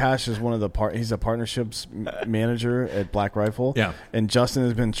 Michael Cash is one of the he's a partnerships manager at Black Rifle. Yeah. And Justin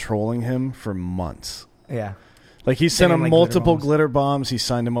has been trolling him for months. Yeah. Like he sent Sending him him, like, multiple glitter glitter bombs. He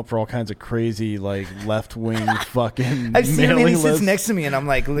signed him up for all kinds of crazy, like left wing fucking. I've seen him and he mailing sits lists. next to me and I'm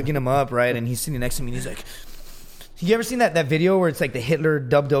like looking him up, right? And he's sitting next to me and he's like, you ever seen that video where it's like the Hitler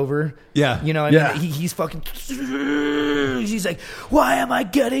dubbed over? Yeah. You know, and Yeah. he's fucking, he's like, why am I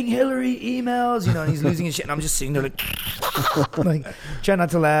getting Hillary emails? You know, and he's losing his shit. And I'm just sitting there like try not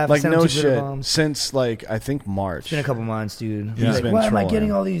to laugh. Like send him no 2 glitter shit. Bombs. Since like I think March. It's been a couple months, dude. Yeah. He's He's like, been why am I trolling.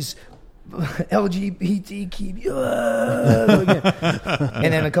 getting all these LGBT keep and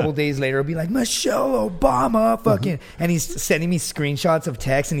then a couple days later it'll be like Michelle Obama fucking and he's sending me screenshots of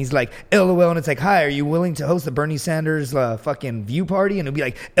text and he's like LOL and it's like, hi, are you willing to host the Bernie Sanders fucking view party? And it'll be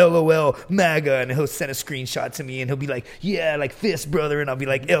like LOL MAGA and he'll send a screenshot to me and he'll be like, yeah, like fist brother, and I'll be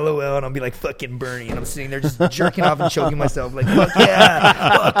like LOL and I'll be like fucking Bernie, and I'm sitting there just jerking off and choking myself like fuck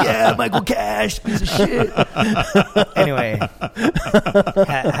yeah Michael Cash, piece of shit. Anyway,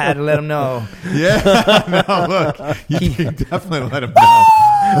 had to let him know. Yeah. No, look. You can definitely let him know.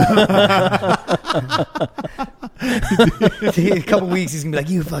 In a couple weeks, he's gonna be like,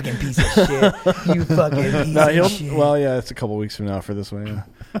 "You fucking piece of shit! You fucking piece of shit!" Well, yeah, it's a couple weeks from now for this one. Yeah.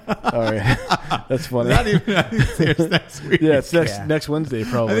 All right, that's funny. Not even, I think it's next week. Yeah, it's Yeah. next Wednesday I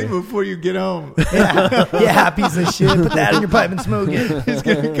probably. think before you get home, yeah, piece of shit! Put that in your pipe and smoke it. he's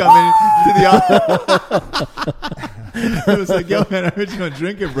going to come into the office. It was like, yo, man, I heard you don't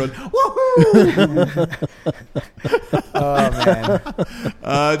drink it, bro. Woohoo! Oh man,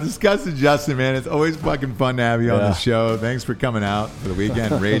 Disgusting Justin, man. It's always fucking fun to have you on Yeah. the show. Thanks for coming out for the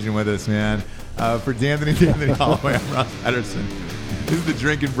weekend, raging with us, man. For D'Anthony Holloway, I'm Ross Patterson. This is the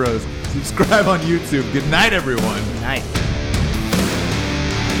Drinking Bros. Subscribe on YouTube. Good night, everyone. nice.